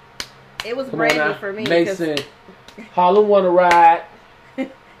 It was Brandy for me. Mason. Harlem Wanna Ride.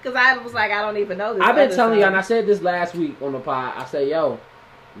 Because I was like, I don't even know this. I've been telling y'all, and I said this last week on the pod. I said, yo,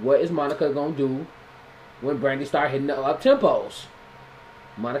 what is Monica gonna do when Brandy start hitting the up tempos?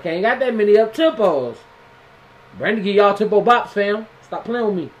 Monica ain't got that many up tempos. Brandy give y'all tempo bops, fam. Stop playing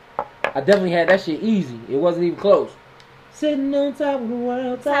with me. I definitely had that shit easy. It wasn't even close. Sitting on top of the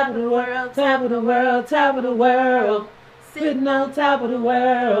world, top of the world, top of the world, top of the world. Sitting on top of the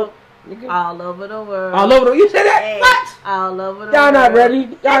world. All over the world. All over the world. You said that? Hey, what? All over the world. Y'all not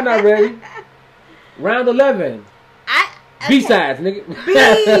ready. Y'all not ready. Round 11. B-sides,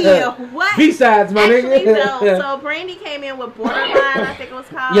 nigga. What? B-sides, my nigga. So Brandy came in with Borderline, I think it was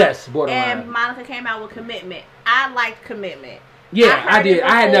called. Yes, Borderline. And Monica came out with Commitment. I liked Commitment. Yeah, I did.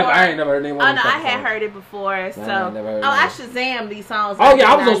 I ain't never heard the name of it. Oh no, I had heard it before. So I Shazam these songs. Oh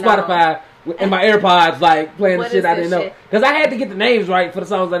yeah, I was on Spotify in my AirPods, like playing the shit I didn't know, because I had to get the names right for the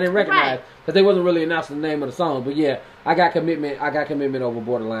songs I didn't recognize, because they wasn't really announcing the name of the song. But yeah, I got Commitment. I got Commitment over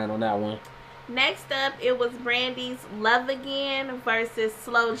Borderline on that one. Next up, it was Brandy's Love Again versus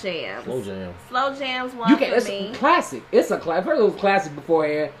Slow Jams. Slow Jams won for it's me. Classic. It's a classic. First it was classic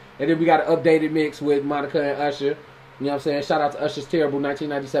beforehand, and then we got an updated mix with Monica and Usher. You know what I'm saying? Shout out to Usher's terrible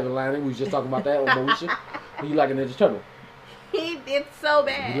 1997 line. We was just talking about that on Moesha. You like a Ninja Turtle. He did so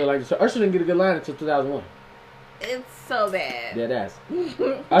bad. You like Usher didn't get a good line until 2001. It's so bad. Dead ass.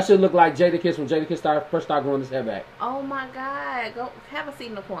 Usher looked like Jadakiss when Jadakiss first started growing his hair back. Oh my God. Go have a seat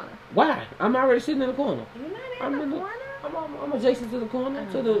in the corner. Why? I'm already sitting in the corner. You're not in the corner? I'm adjacent to the corner.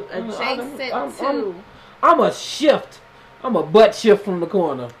 Adjacent. I'm a shift. I'm a butt shift from the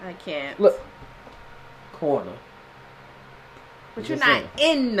corner. I can't. Look. Corner. But you're not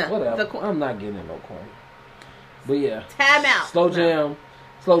in the corner. I'm not getting in no corner. But yeah. Time out. Slow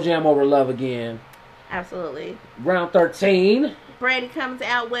Jam over Love Again. Absolutely. Round 13. Brandy comes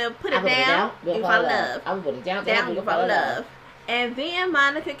out with Put It Down, You Fall Love. I'm put it down, You Fall Love. And then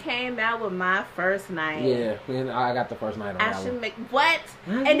Monica came out with My First Night. Yeah, and I got the first night on that one. What?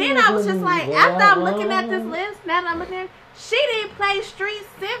 And then I was just like, after I'm looking at this list, now that I'm looking at it, she didn't play Street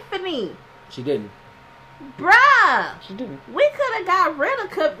Symphony. She didn't. Bruh. She didn't. We could have got rid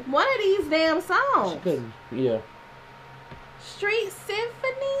of one of these damn songs. She couldn't. Yeah. Street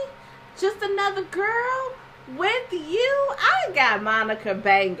Symphony? Just Another Girl? With You? I got Monica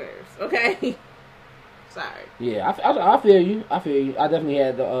bangers, okay? Sorry. Yeah, I feel you. I definitely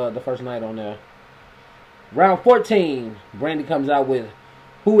had the first night on there. Round 14, Brandy comes out with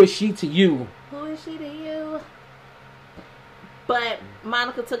Who Is She to You? Who is she to you? But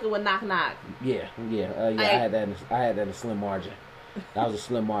Monica took it with Knock Knock. Yeah. I had that in a slim margin. That was a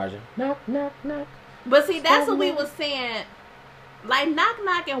slim margin. Knock, knock, knock. But see, that's what we was saying. Like Knock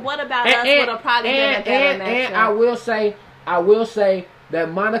Knock and What About Us would have probably been a better matchup. And I will say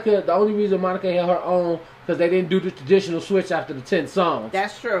that Monica, the only reason Monica held her own, because they didn't do the traditional switch after the 10 songs.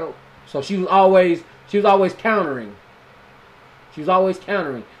 That's true. So she was always countering. She was always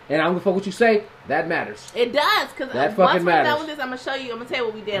countering. And I'm gonna fuck what you say. That matters. It does, because that once fucking we're matters. done with this, I'm gonna show you. I'm gonna tell you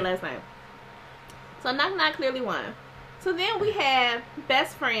what we did last night. So Knock Knock clearly won. So then we had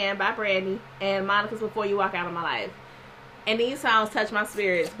Best Friend by Brandy and Monica's Before You Walk Out of My Life. And these songs touch my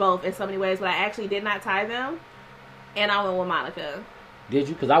spirits both in so many ways, but I actually did not tie them. And I went with Monica. Did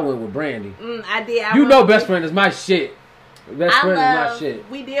you? Because I went with Brandy. I did. You know Best Friend is my shit. Best Friend is my shit.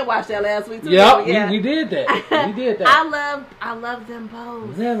 We did watch that last week too. Yep, yeah, we did that. We did that. I love them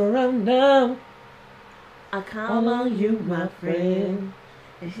both. Never run down. I call on you, my friend.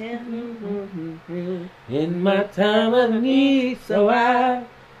 In my time of need, so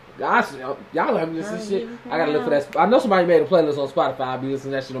y'all let me listen to shit. I gotta look for that. I know somebody made a playlist on Spotify. I'll be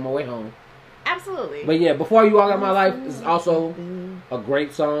listening to that shit on my way home. Absolutely. But yeah, Before You Walk Out of My Life is also a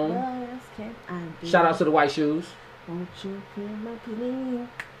great song. Shout out to the White Shoes. Won't you feel my plea?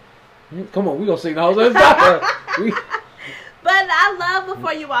 Come on, we gonna sing the whole time. But I love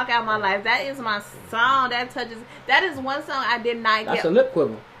Before You Walk Out My Life. That is my song. That is one song I did not get. That's a lip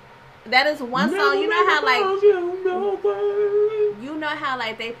quiver. That is one song. You know how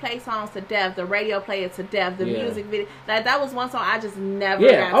like they play songs to death. The radio play it to death. The music video. Like that was one song I just never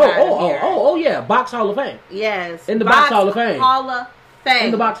got tired of hearing. Oh yeah. Box Hall of Fame. Yes. In the Box Hall of Fame. Hall of Fame.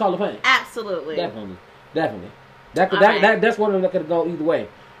 In the Box Hall of Fame. Absolutely. Definitely. That's one that could go either way.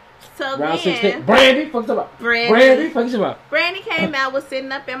 So round then, 16. Brandy, fuck about. Brandy, fuck about. Brandy came out, was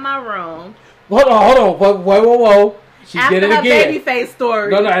sitting up in my room. Hold on. Whoa. She after did it her again. Baby face story.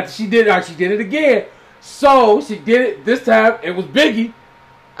 No, she did it again. So she did it this time. It was Biggie.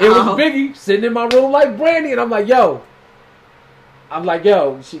 It was Biggie sitting in my room like Brandy, and I'm like, yo.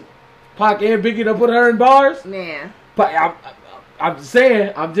 She, Pac and Biggie done put her in bars. Yeah. I'm just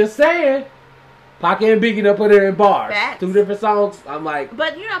saying. Pac and Biggie done put her in bars. Facts. 2 different songs. I'm like,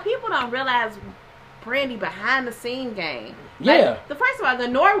 but people don't realize Brandy behind the scene game. Yeah. Like, first of all, the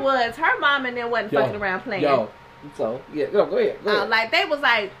Norwoods, her mom and them wasn't fucking around playing. So yeah, go ahead. Like they was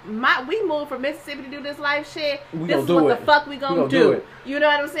like, we moved from Mississippi to do this life shit. This is what the fuck we gonna do. It. You know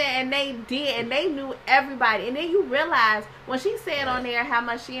what I'm saying? And they did, and they knew everybody. And then you realize when she said on there how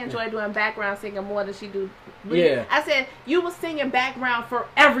much she enjoyed doing background singing more than she do. Yeah. I said you was singing background for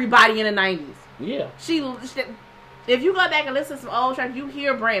everybody in the 90s. Yeah. She if you go back and listen to some old tracks, you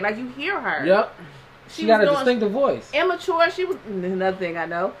hear Brandy, like you hear her. Yep. She got a distinctive voice. Immature. She was another thing I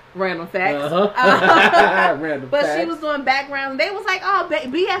know. Random facts. Random but facts. she was doing background. They was like, oh,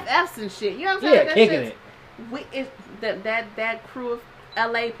 BFFs and shit. You know what I'm saying? Yeah, kicking it. That crew of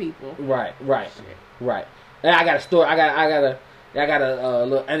LA people. Right. And I got a story. I got a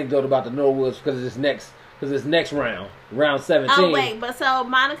little anecdote about the Norwoods because of this next round. Round 17. Oh, wait. But so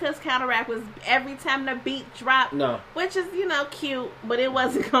Monica's counteract was every time the beat dropped. No. Which is, cute. But it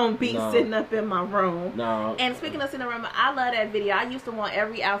wasn't going to be sitting up in my room. No. And speaking of sitting in the room, I love that video. I used to want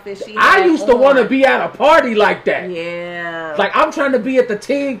every outfit she had I used to want to be at a party like that. Yeah. Like, I'm trying to be at the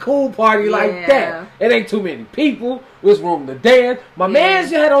teen cool party like that. It ain't too many people. There's room to dance. My man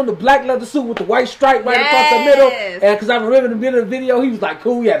had on the black leather suit with the white stripe right across the middle. And because I remember in the beginning of the video, he was like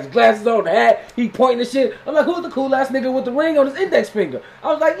cool. He had his glasses on, the hat. He pointing and shit. I'm like, who's the cool ass nigga with the ring on his index finger? I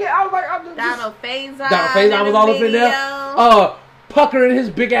was like, Donald Faison. I was all up in there. Puckering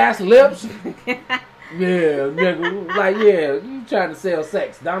his big ass lips. Nigga. Like, you trying to sell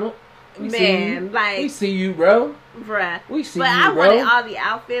sex, Donald. We see you, bro. Bruh. We see but you, I bro. wanted all the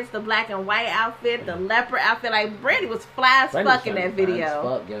outfits, the black and white outfit, the leopard outfit. Like, Brandy was fly as fuck in that video.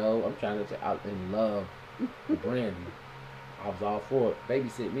 Fuck, yo. I'm trying to say out in love with Brandy. I was all for it.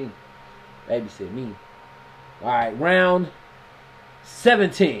 Babysit me. All right, round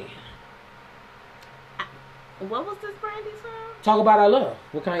 17. What was this Brandy song? Talk About Our Love.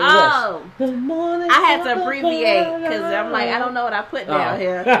 What kind of Good morning. I had to abbreviate because I'm like, I don't know what I put down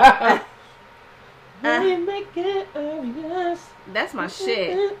here. That's my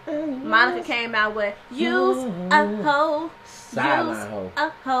shit. Monica came out with use a hoe, sideline hoe, a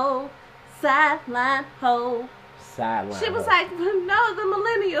hoe, sideline hoe. She was like, no, the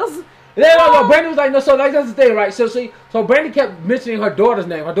millennials. No, Brandy was like, no, so like that's the thing, right? So Brandy kept mentioning her daughter's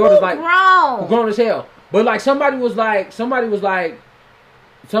name. Her daughter's like grown as hell. But like somebody gonna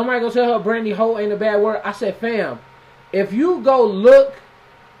tell her Brandy hoe ain't a bad word. I said, fam, if you go look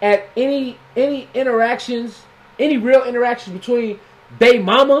at any interactions, any real interactions between they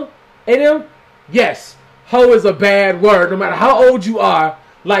mama and them, yes, hoe is a bad word, no matter how old you are.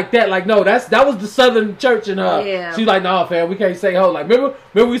 Like that, like no, that was the Southern church in her. Yeah. She's like, nah, fam, we can't say hoe. Like remember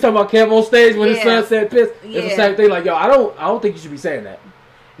we was talking about Kev on stage when his son said piss. It's the same thing. Like yo, I don't think you should be saying that.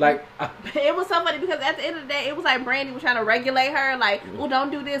 Like it was so funny because at the end of the day, it was like Brandy was trying to regulate her. Like, oh, don't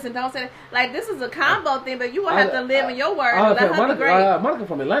do this and don't say that. Like this is a combo thing, but you will have to live in your word. Monica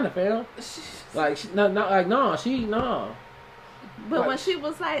from Atlanta, fam. Nah. But when she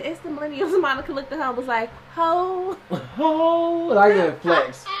was like, it's the millennials, Monica looked at her and was like, ho. Like that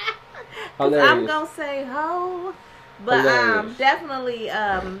flex. I'm going to say ho. But definitely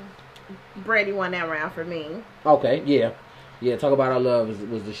Brandy won that round for me. Okay, yeah. Yeah, Talk About Our Love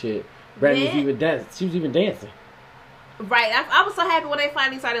was the shit. Brandy was even dancing. She was even dancing. Right. I was so happy when they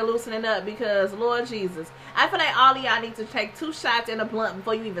finally started loosening up because, Lord Jesus, I feel like all of y'all need to take 2 shots in a blunt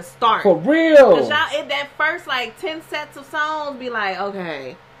before you even start. For real. Because y'all, in that first, 10 sets of songs, be like,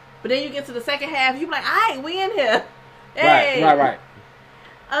 okay. But then you get to the second half, you be like, all right, we in here. Hey. Right.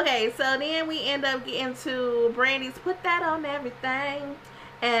 Okay, so then we end up getting to Brandy's Put That On Everything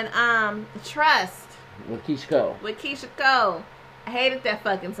and Trust. With Keisha Cole. I hated that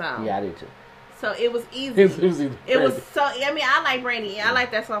fucking song. Yeah, I did too. So it was easy. It was so. I mean, I like Brandy. I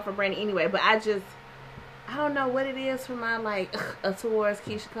like that song for Brandy anyway. But I I don't know what it is for my towards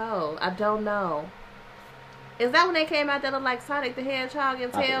Keisha Cole. I don't know. Is that when they came out that looked like Sonic the Hedgehog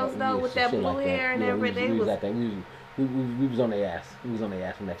and Tails though, with that blue hair and everything? We was on their ass. We was on their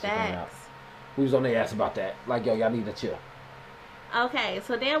ass when that shit came out. We was on their ass about that. Like, yo, y'all need to chill. Okay,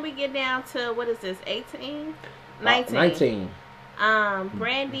 so then we get down to, what is this, 18? 19. 19.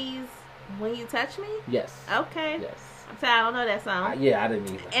 Brandy's When You Touch Me? Yes. Okay. Yes. I'm sorry, I don't know that song. Yeah, I didn't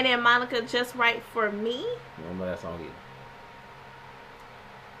either. And then Monica, Just Right For Me? I don't know that song either.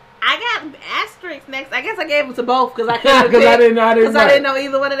 I got asterisks next. I guess I gave them to both because I couldn't Because I didn't know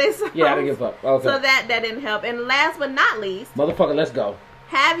either one of their songs. Yeah, I didn't give up. Okay. So that didn't help. And last but not least, motherfucker, let's go.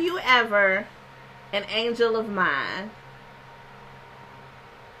 Have You Ever An Angel of Mine?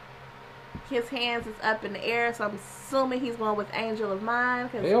 His hands is up in the air, so I'm assuming he's going with Angel of Mine.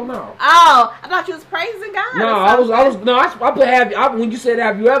 Hell no. Oh, I thought you was praising God. No, I put when you said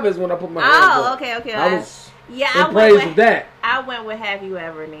Have You Ever is when I put my hands up. Okay. I was in praise of that. I went with Have You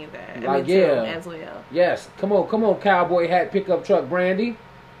Ever Neither. As well. Yes. Come on, cowboy hat pickup truck, Brandy.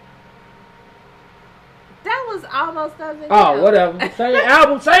 That was almost nothing. Oh, whatever. Same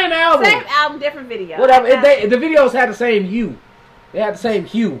album. Same album, different video. Whatever. The videos had the same hue. They had the same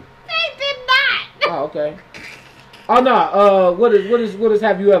hue. They did not. Oh, okay. Oh no. What is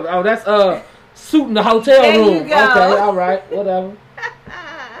Have You Ever? Oh, that's Suit in the Hotel there Room. You go. Okay, all right, whatever.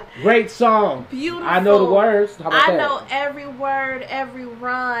 Great song. Beautiful. I know the words. How about I that? know every word, every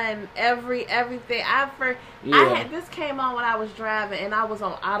run, everything. This came on when I was driving and I was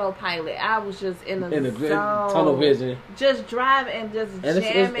on autopilot. I was just in the zone, tunnel vision, just driving and just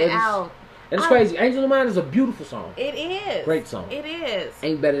jamming out. And it's crazy. Angel of Mine is a beautiful song. It is. Great song. It is.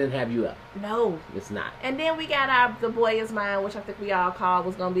 Ain't better than Have You Ever. No. It's not. And then we got The Boy Is Mine, which I think we all called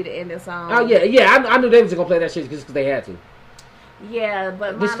was going to be the ending song. Oh, yeah. I knew they was going to play that shit just because they had to. Yeah,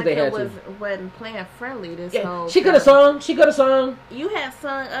 but Monica wasn't playing friendly this whole She could have sung. You had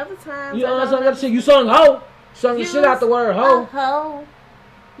sung other times. You sung Ho. Sung the shit out the word Ho. Ho.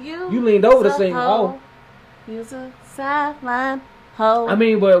 You leaned over to sing Ho. Use a sideline Ho. I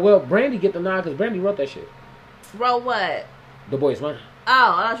mean, but Brandy get the nod because Brandy wrote that shit. Wrote what? The Boy Is Mine.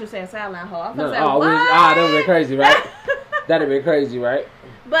 Oh, I thought you were saying sideline Ho. I was saying, what? That would have been crazy, right? That'd have been crazy, right?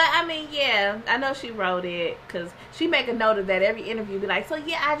 But, I mean, yeah, I know she wrote it because she make a note of that every interview. Be like, so,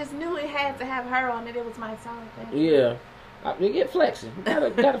 yeah, I just knew it had to have her on it. It was my song. Yeah. You get flexing.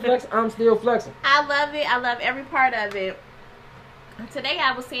 Gotta flex. I'm still flexing. I love it. I love every part of it. Today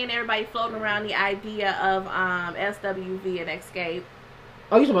I was seeing everybody floating around the idea of SWV and Escape.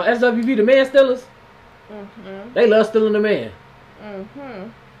 Oh, you talking about SWV, the man stealers? Mm-hmm. They love stealing the man. Mm-hmm.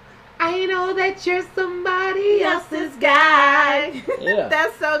 I know that you're somebody else's guy. Yeah.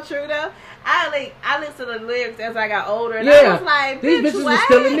 That's so true, though. I listened to the lyrics as I got older, and I was like, these bitches were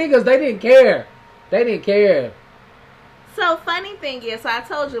stealing niggas. They didn't care. So, funny thing is, so I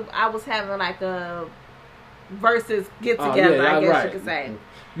told you I was having like a versus get together, I guess you could say.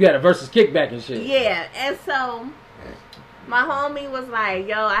 You had a versus kickback and shit. Yeah, and so my homie was like,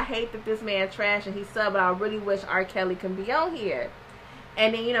 yo, I hate that this man trash and he subbed, but I really wish R. Kelly can be on here.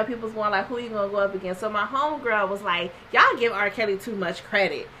 And then, people was going like, who you going to go up against? So my homegirl was like, y'all give R. Kelly too much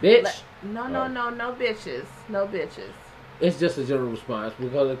credit. Bitch. No bitches. No bitches. It's just a general response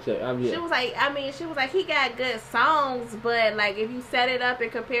because she was like, he got good songs, but like if you set it up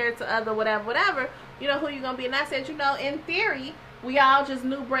and compare it to other whatever, who you gonna be? And I said, in theory, we all just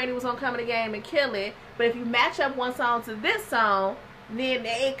knew Brady was gonna come in the game and kill it. But if you match up one song to this song, then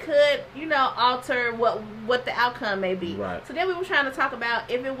it could, alter what the outcome may be. Right. So then we were trying to talk about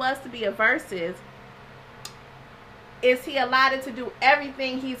if it was to be a versus, is he allowed to do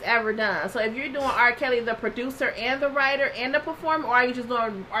everything he's ever done? So if you're doing R. Kelly the producer and the writer and the performer, or are you just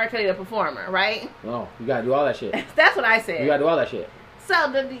doing R. Kelly the performer, right? No, you gotta do all that shit. That's what I said. You gotta do all that shit.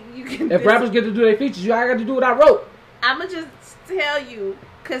 So you can. If rappers get to do their features, I got to do what I wrote. I'ma just tell you,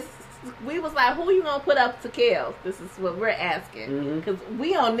 cause we was like, who you gonna put up to Kels? This is what we're asking. Because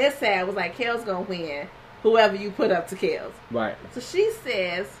we on this side was like, Kels gonna win whoever you put up to Kels. Right. So she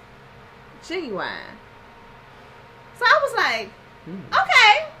says, Genuine. So I was like,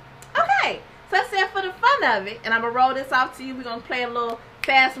 okay. So I said, for the fun of it, and I'm going to roll this off to you. We're going to play a little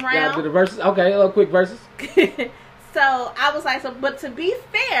fast round. Yeah, do the verses. Okay, a little quick verses. So I was like, but to be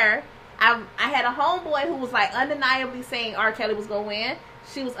fair, I had a homeboy who was like undeniably saying R. Kelly was going to win.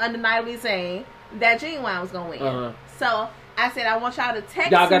 She was undeniably saying that Genuine was going to win. So I said, I want y'all to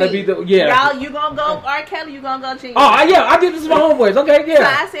text y'all gotta me. Be y'all, you gonna go R. Kelly, you gonna go Genuine. Oh, yeah, I did this with my homeboys. Okay, yeah. So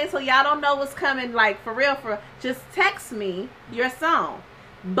I said, so y'all don't know what's coming, like, for real, just text me your song.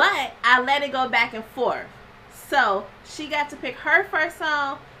 But I let it go back and forth. So she got to pick her first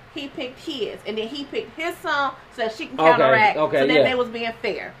song, he picked his, and then he picked his song so that she can counteract. Okay, so that yeah. they was being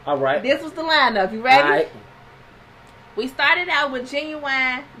fair. All right. This was the lineup. You ready? All right. We started out with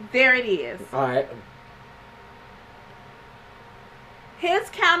Genuine. There it is. All right. His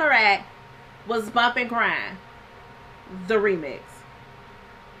counteract was Bump and Grind, the remix.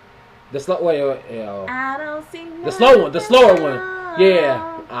 The slow I don't see nothing. the slower one.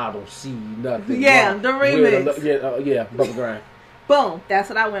 Yeah. I don't see nothing. Yeah, the remix. Yeah, Bump and Grind. Boom. That's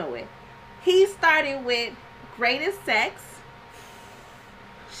what I went with. He started with Greatest Sex.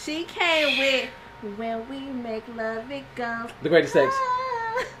 She came with When We Make Love It Goes. The Greatest Sex.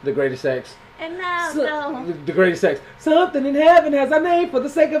 Ah. The Greatest Sex. And now The Greatest Sex. Something in heaven has a name for the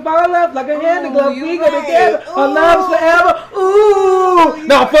sake of our love, like a hand in glove. We go together. Our love's forever. Ooh.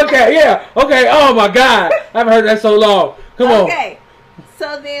 No, fuck that. Yeah. Okay. Oh my God. I haven't heard that so long. Come on. Okay.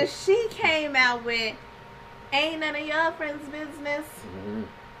 So then she came out with Ain't None of Your Friends' Business. Mm-hmm.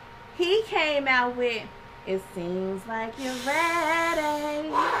 He came out with It Seems Like You're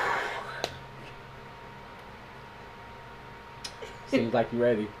Ready. Seems like you're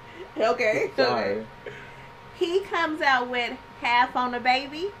ready. Okay. Sorry. He comes out with Half on the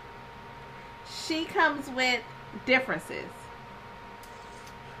Baby. She comes with Differences.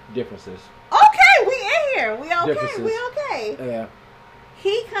 Differences. Okay, we in here. We okay. Differences. We okay. Yeah.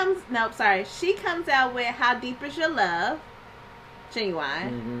 She comes out with How Deep Is Your Love? Genuine.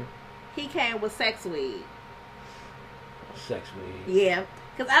 Mm-hmm. He came with Sex Weed. Sex weed. Yeah.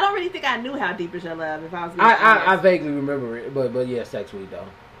 Because I don't really think I knew How Deep Is Your Love if I was being I honest. vaguely remember it, but yeah, sex weed though.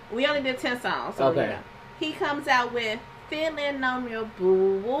 We only did 10 songs. So Okay. yeah. He comes out with Feeling on Your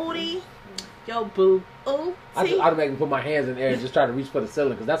Boo Woody. Your Boo Ooh. I just automatically put my hands in the air and just try to reach for the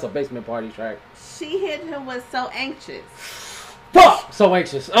ceiling because that's a basement party track. She hit him with So Anxious. Fuck! So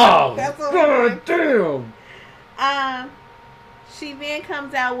anxious. Oh, That's what God damn. She then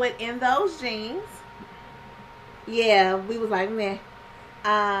comes out with In Those Jeans. Yeah, we was like, meh.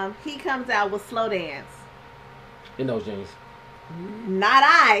 He comes out with Slow Dance. In those jeans. Not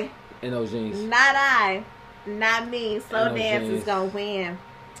I. In those jeans. Not I. Not me. Slow those Dance jeans. is gonna win.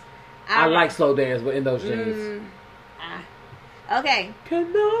 I like slow dance, but in those jeans. Okay.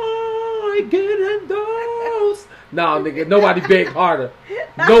 Can I get in those? No, nigga, nobody begged harder.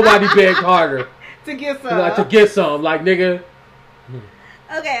 Nobody begged harder. To get some. Like, to get some. Like, nigga.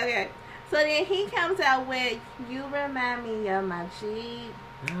 Okay. So then he comes out with You Remind Me of My Jeep.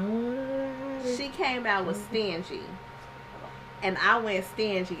 She came out with Stingy. And I went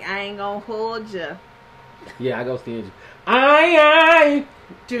Stingy. I ain't gonna hold ya. Yeah, I go stingy. I.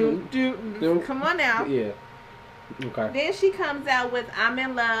 Do. Come on now. Yeah. Okay. Then she comes out with I'm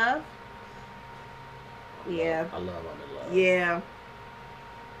in Love. Yeah. I love I'm in love. Yeah.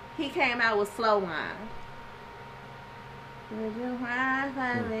 He came out with Slow Wine. Would you wine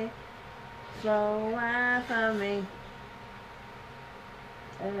for me? Slow wine for me.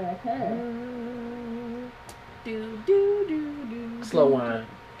 Do. Slow wine.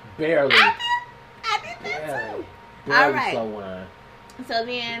 Barely. I did that Barely. too. Barely All right. slow wine. So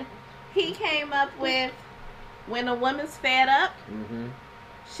then he came up with When a Woman's Fed Up. Mm-hmm.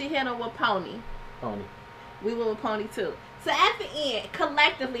 She hit him with Pony. Pony. We were with Pony too. So at the end,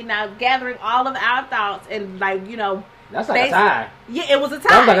 collectively now gathering all of our thoughts and like, you know. That's like a tie. Yeah, it was a tie.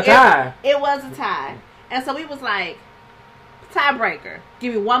 That was like a tie. It was a tie. And so we was like, tiebreaker.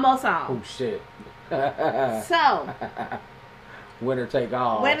 Give me one more song. Oh shit. So. Winner take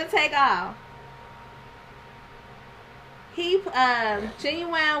all. Winner take all. He,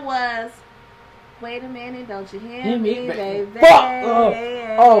 Genuine was, wait a minute, don't you hear me, baby? Fuck!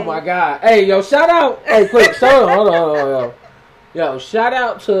 Oh my God. Hey, yo, shout out. Hey, quick, hold on. Yo, shout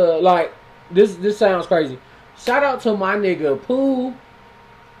out to, like, this sounds crazy. Shout out to my nigga Pooh,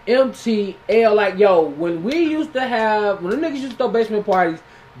 MTL. Like, yo, when the niggas used to throw basement parties,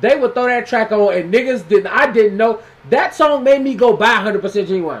 they would throw that track on and niggas I didn't know. That song made me go buy 100%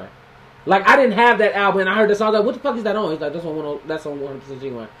 Genuine. Like, I didn't have that album and I heard the song. I was like, what the fuck is that on? He's like, that's on 100%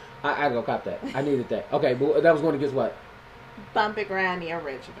 Genuine. I gotta go cop that. I needed that. Okay, but that was going against what? Bump It Grind, the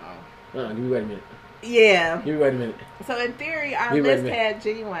original. Give me wait a minute. Yeah. Give me wait a minute. So in theory, our list had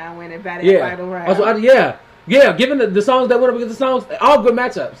Genuine winning by that final round. Also, yeah. Given the songs that went up against the songs, all good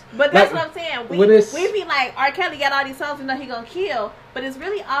matchups. But that's what I'm saying. We be like, R. Kelly got all these songs, we know he gonna kill. But it's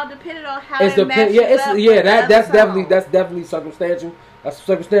really all dependent on how it matches up. That's definitely circumstantial. That's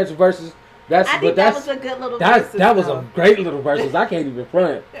circumstantial versus. I think that was a good little versus. That was a great little versus. I can't even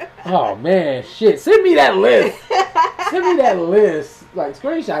front. Oh man, shit. Send me that list. Send me that list. Like,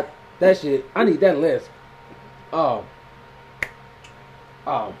 screenshot that shit. I need that list. Oh.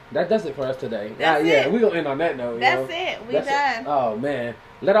 Oh, that's it for us today. That's yeah, it. we're going to end on that note. That's it. We done. Oh, man.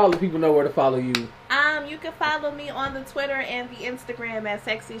 Let all the people know where to follow you. You can follow me on the Twitter and the Instagram at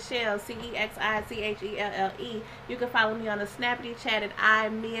Sexy Shell, CEXICHELLE. You can follow me on the Snappity Chat at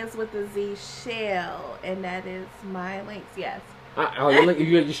iMiz with the Z Shell, and that is my links. Yes.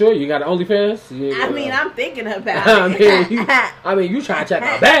 You sure you got OnlyFans? I'm thinking about it. You trying to check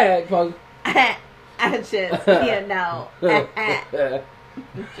my bag, folks. I just,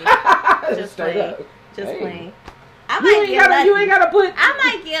 just playing. Just playing. You ain't gotta put. I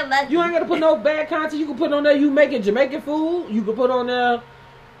might get lucky. You ain't gotta put no bad content. You can put on there. You making Jamaican food. You can put on there.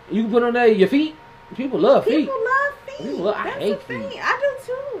 Your feet. People love feet. I hate feet. I do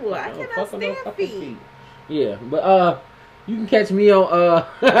too. I cannot stand feet. Yeah, but you can catch me on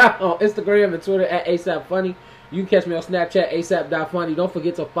on Instagram and Twitter at ASAP Funny. You can catch me on Snapchat ASAP.funny. Don't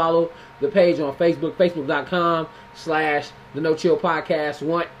forget to follow the page on Facebook, facebook.com/The No Chill Podcast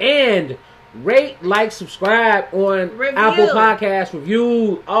 1, and rate, like, subscribe on Apple Podcasts,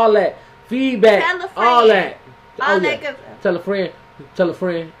 review, all that, feedback, all that. Tell a friend, tell a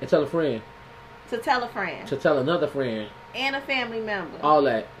friend, and tell a friend. To tell a friend. To tell another friend. And a family member. All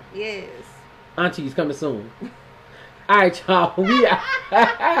that. Yes. Auntie's coming soon. All right, y'all.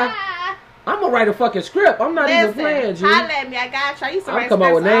 I'm gonna write a fucking script. I'm not even playing, G. Holla at me. I got you. I used to write come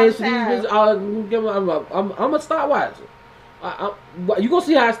up with names for these bitches. I'm gonna start watching. You gonna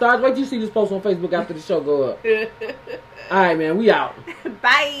see how it starts. Wait till you see this post on Facebook after the show go up. All right, man. We out.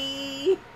 Bye.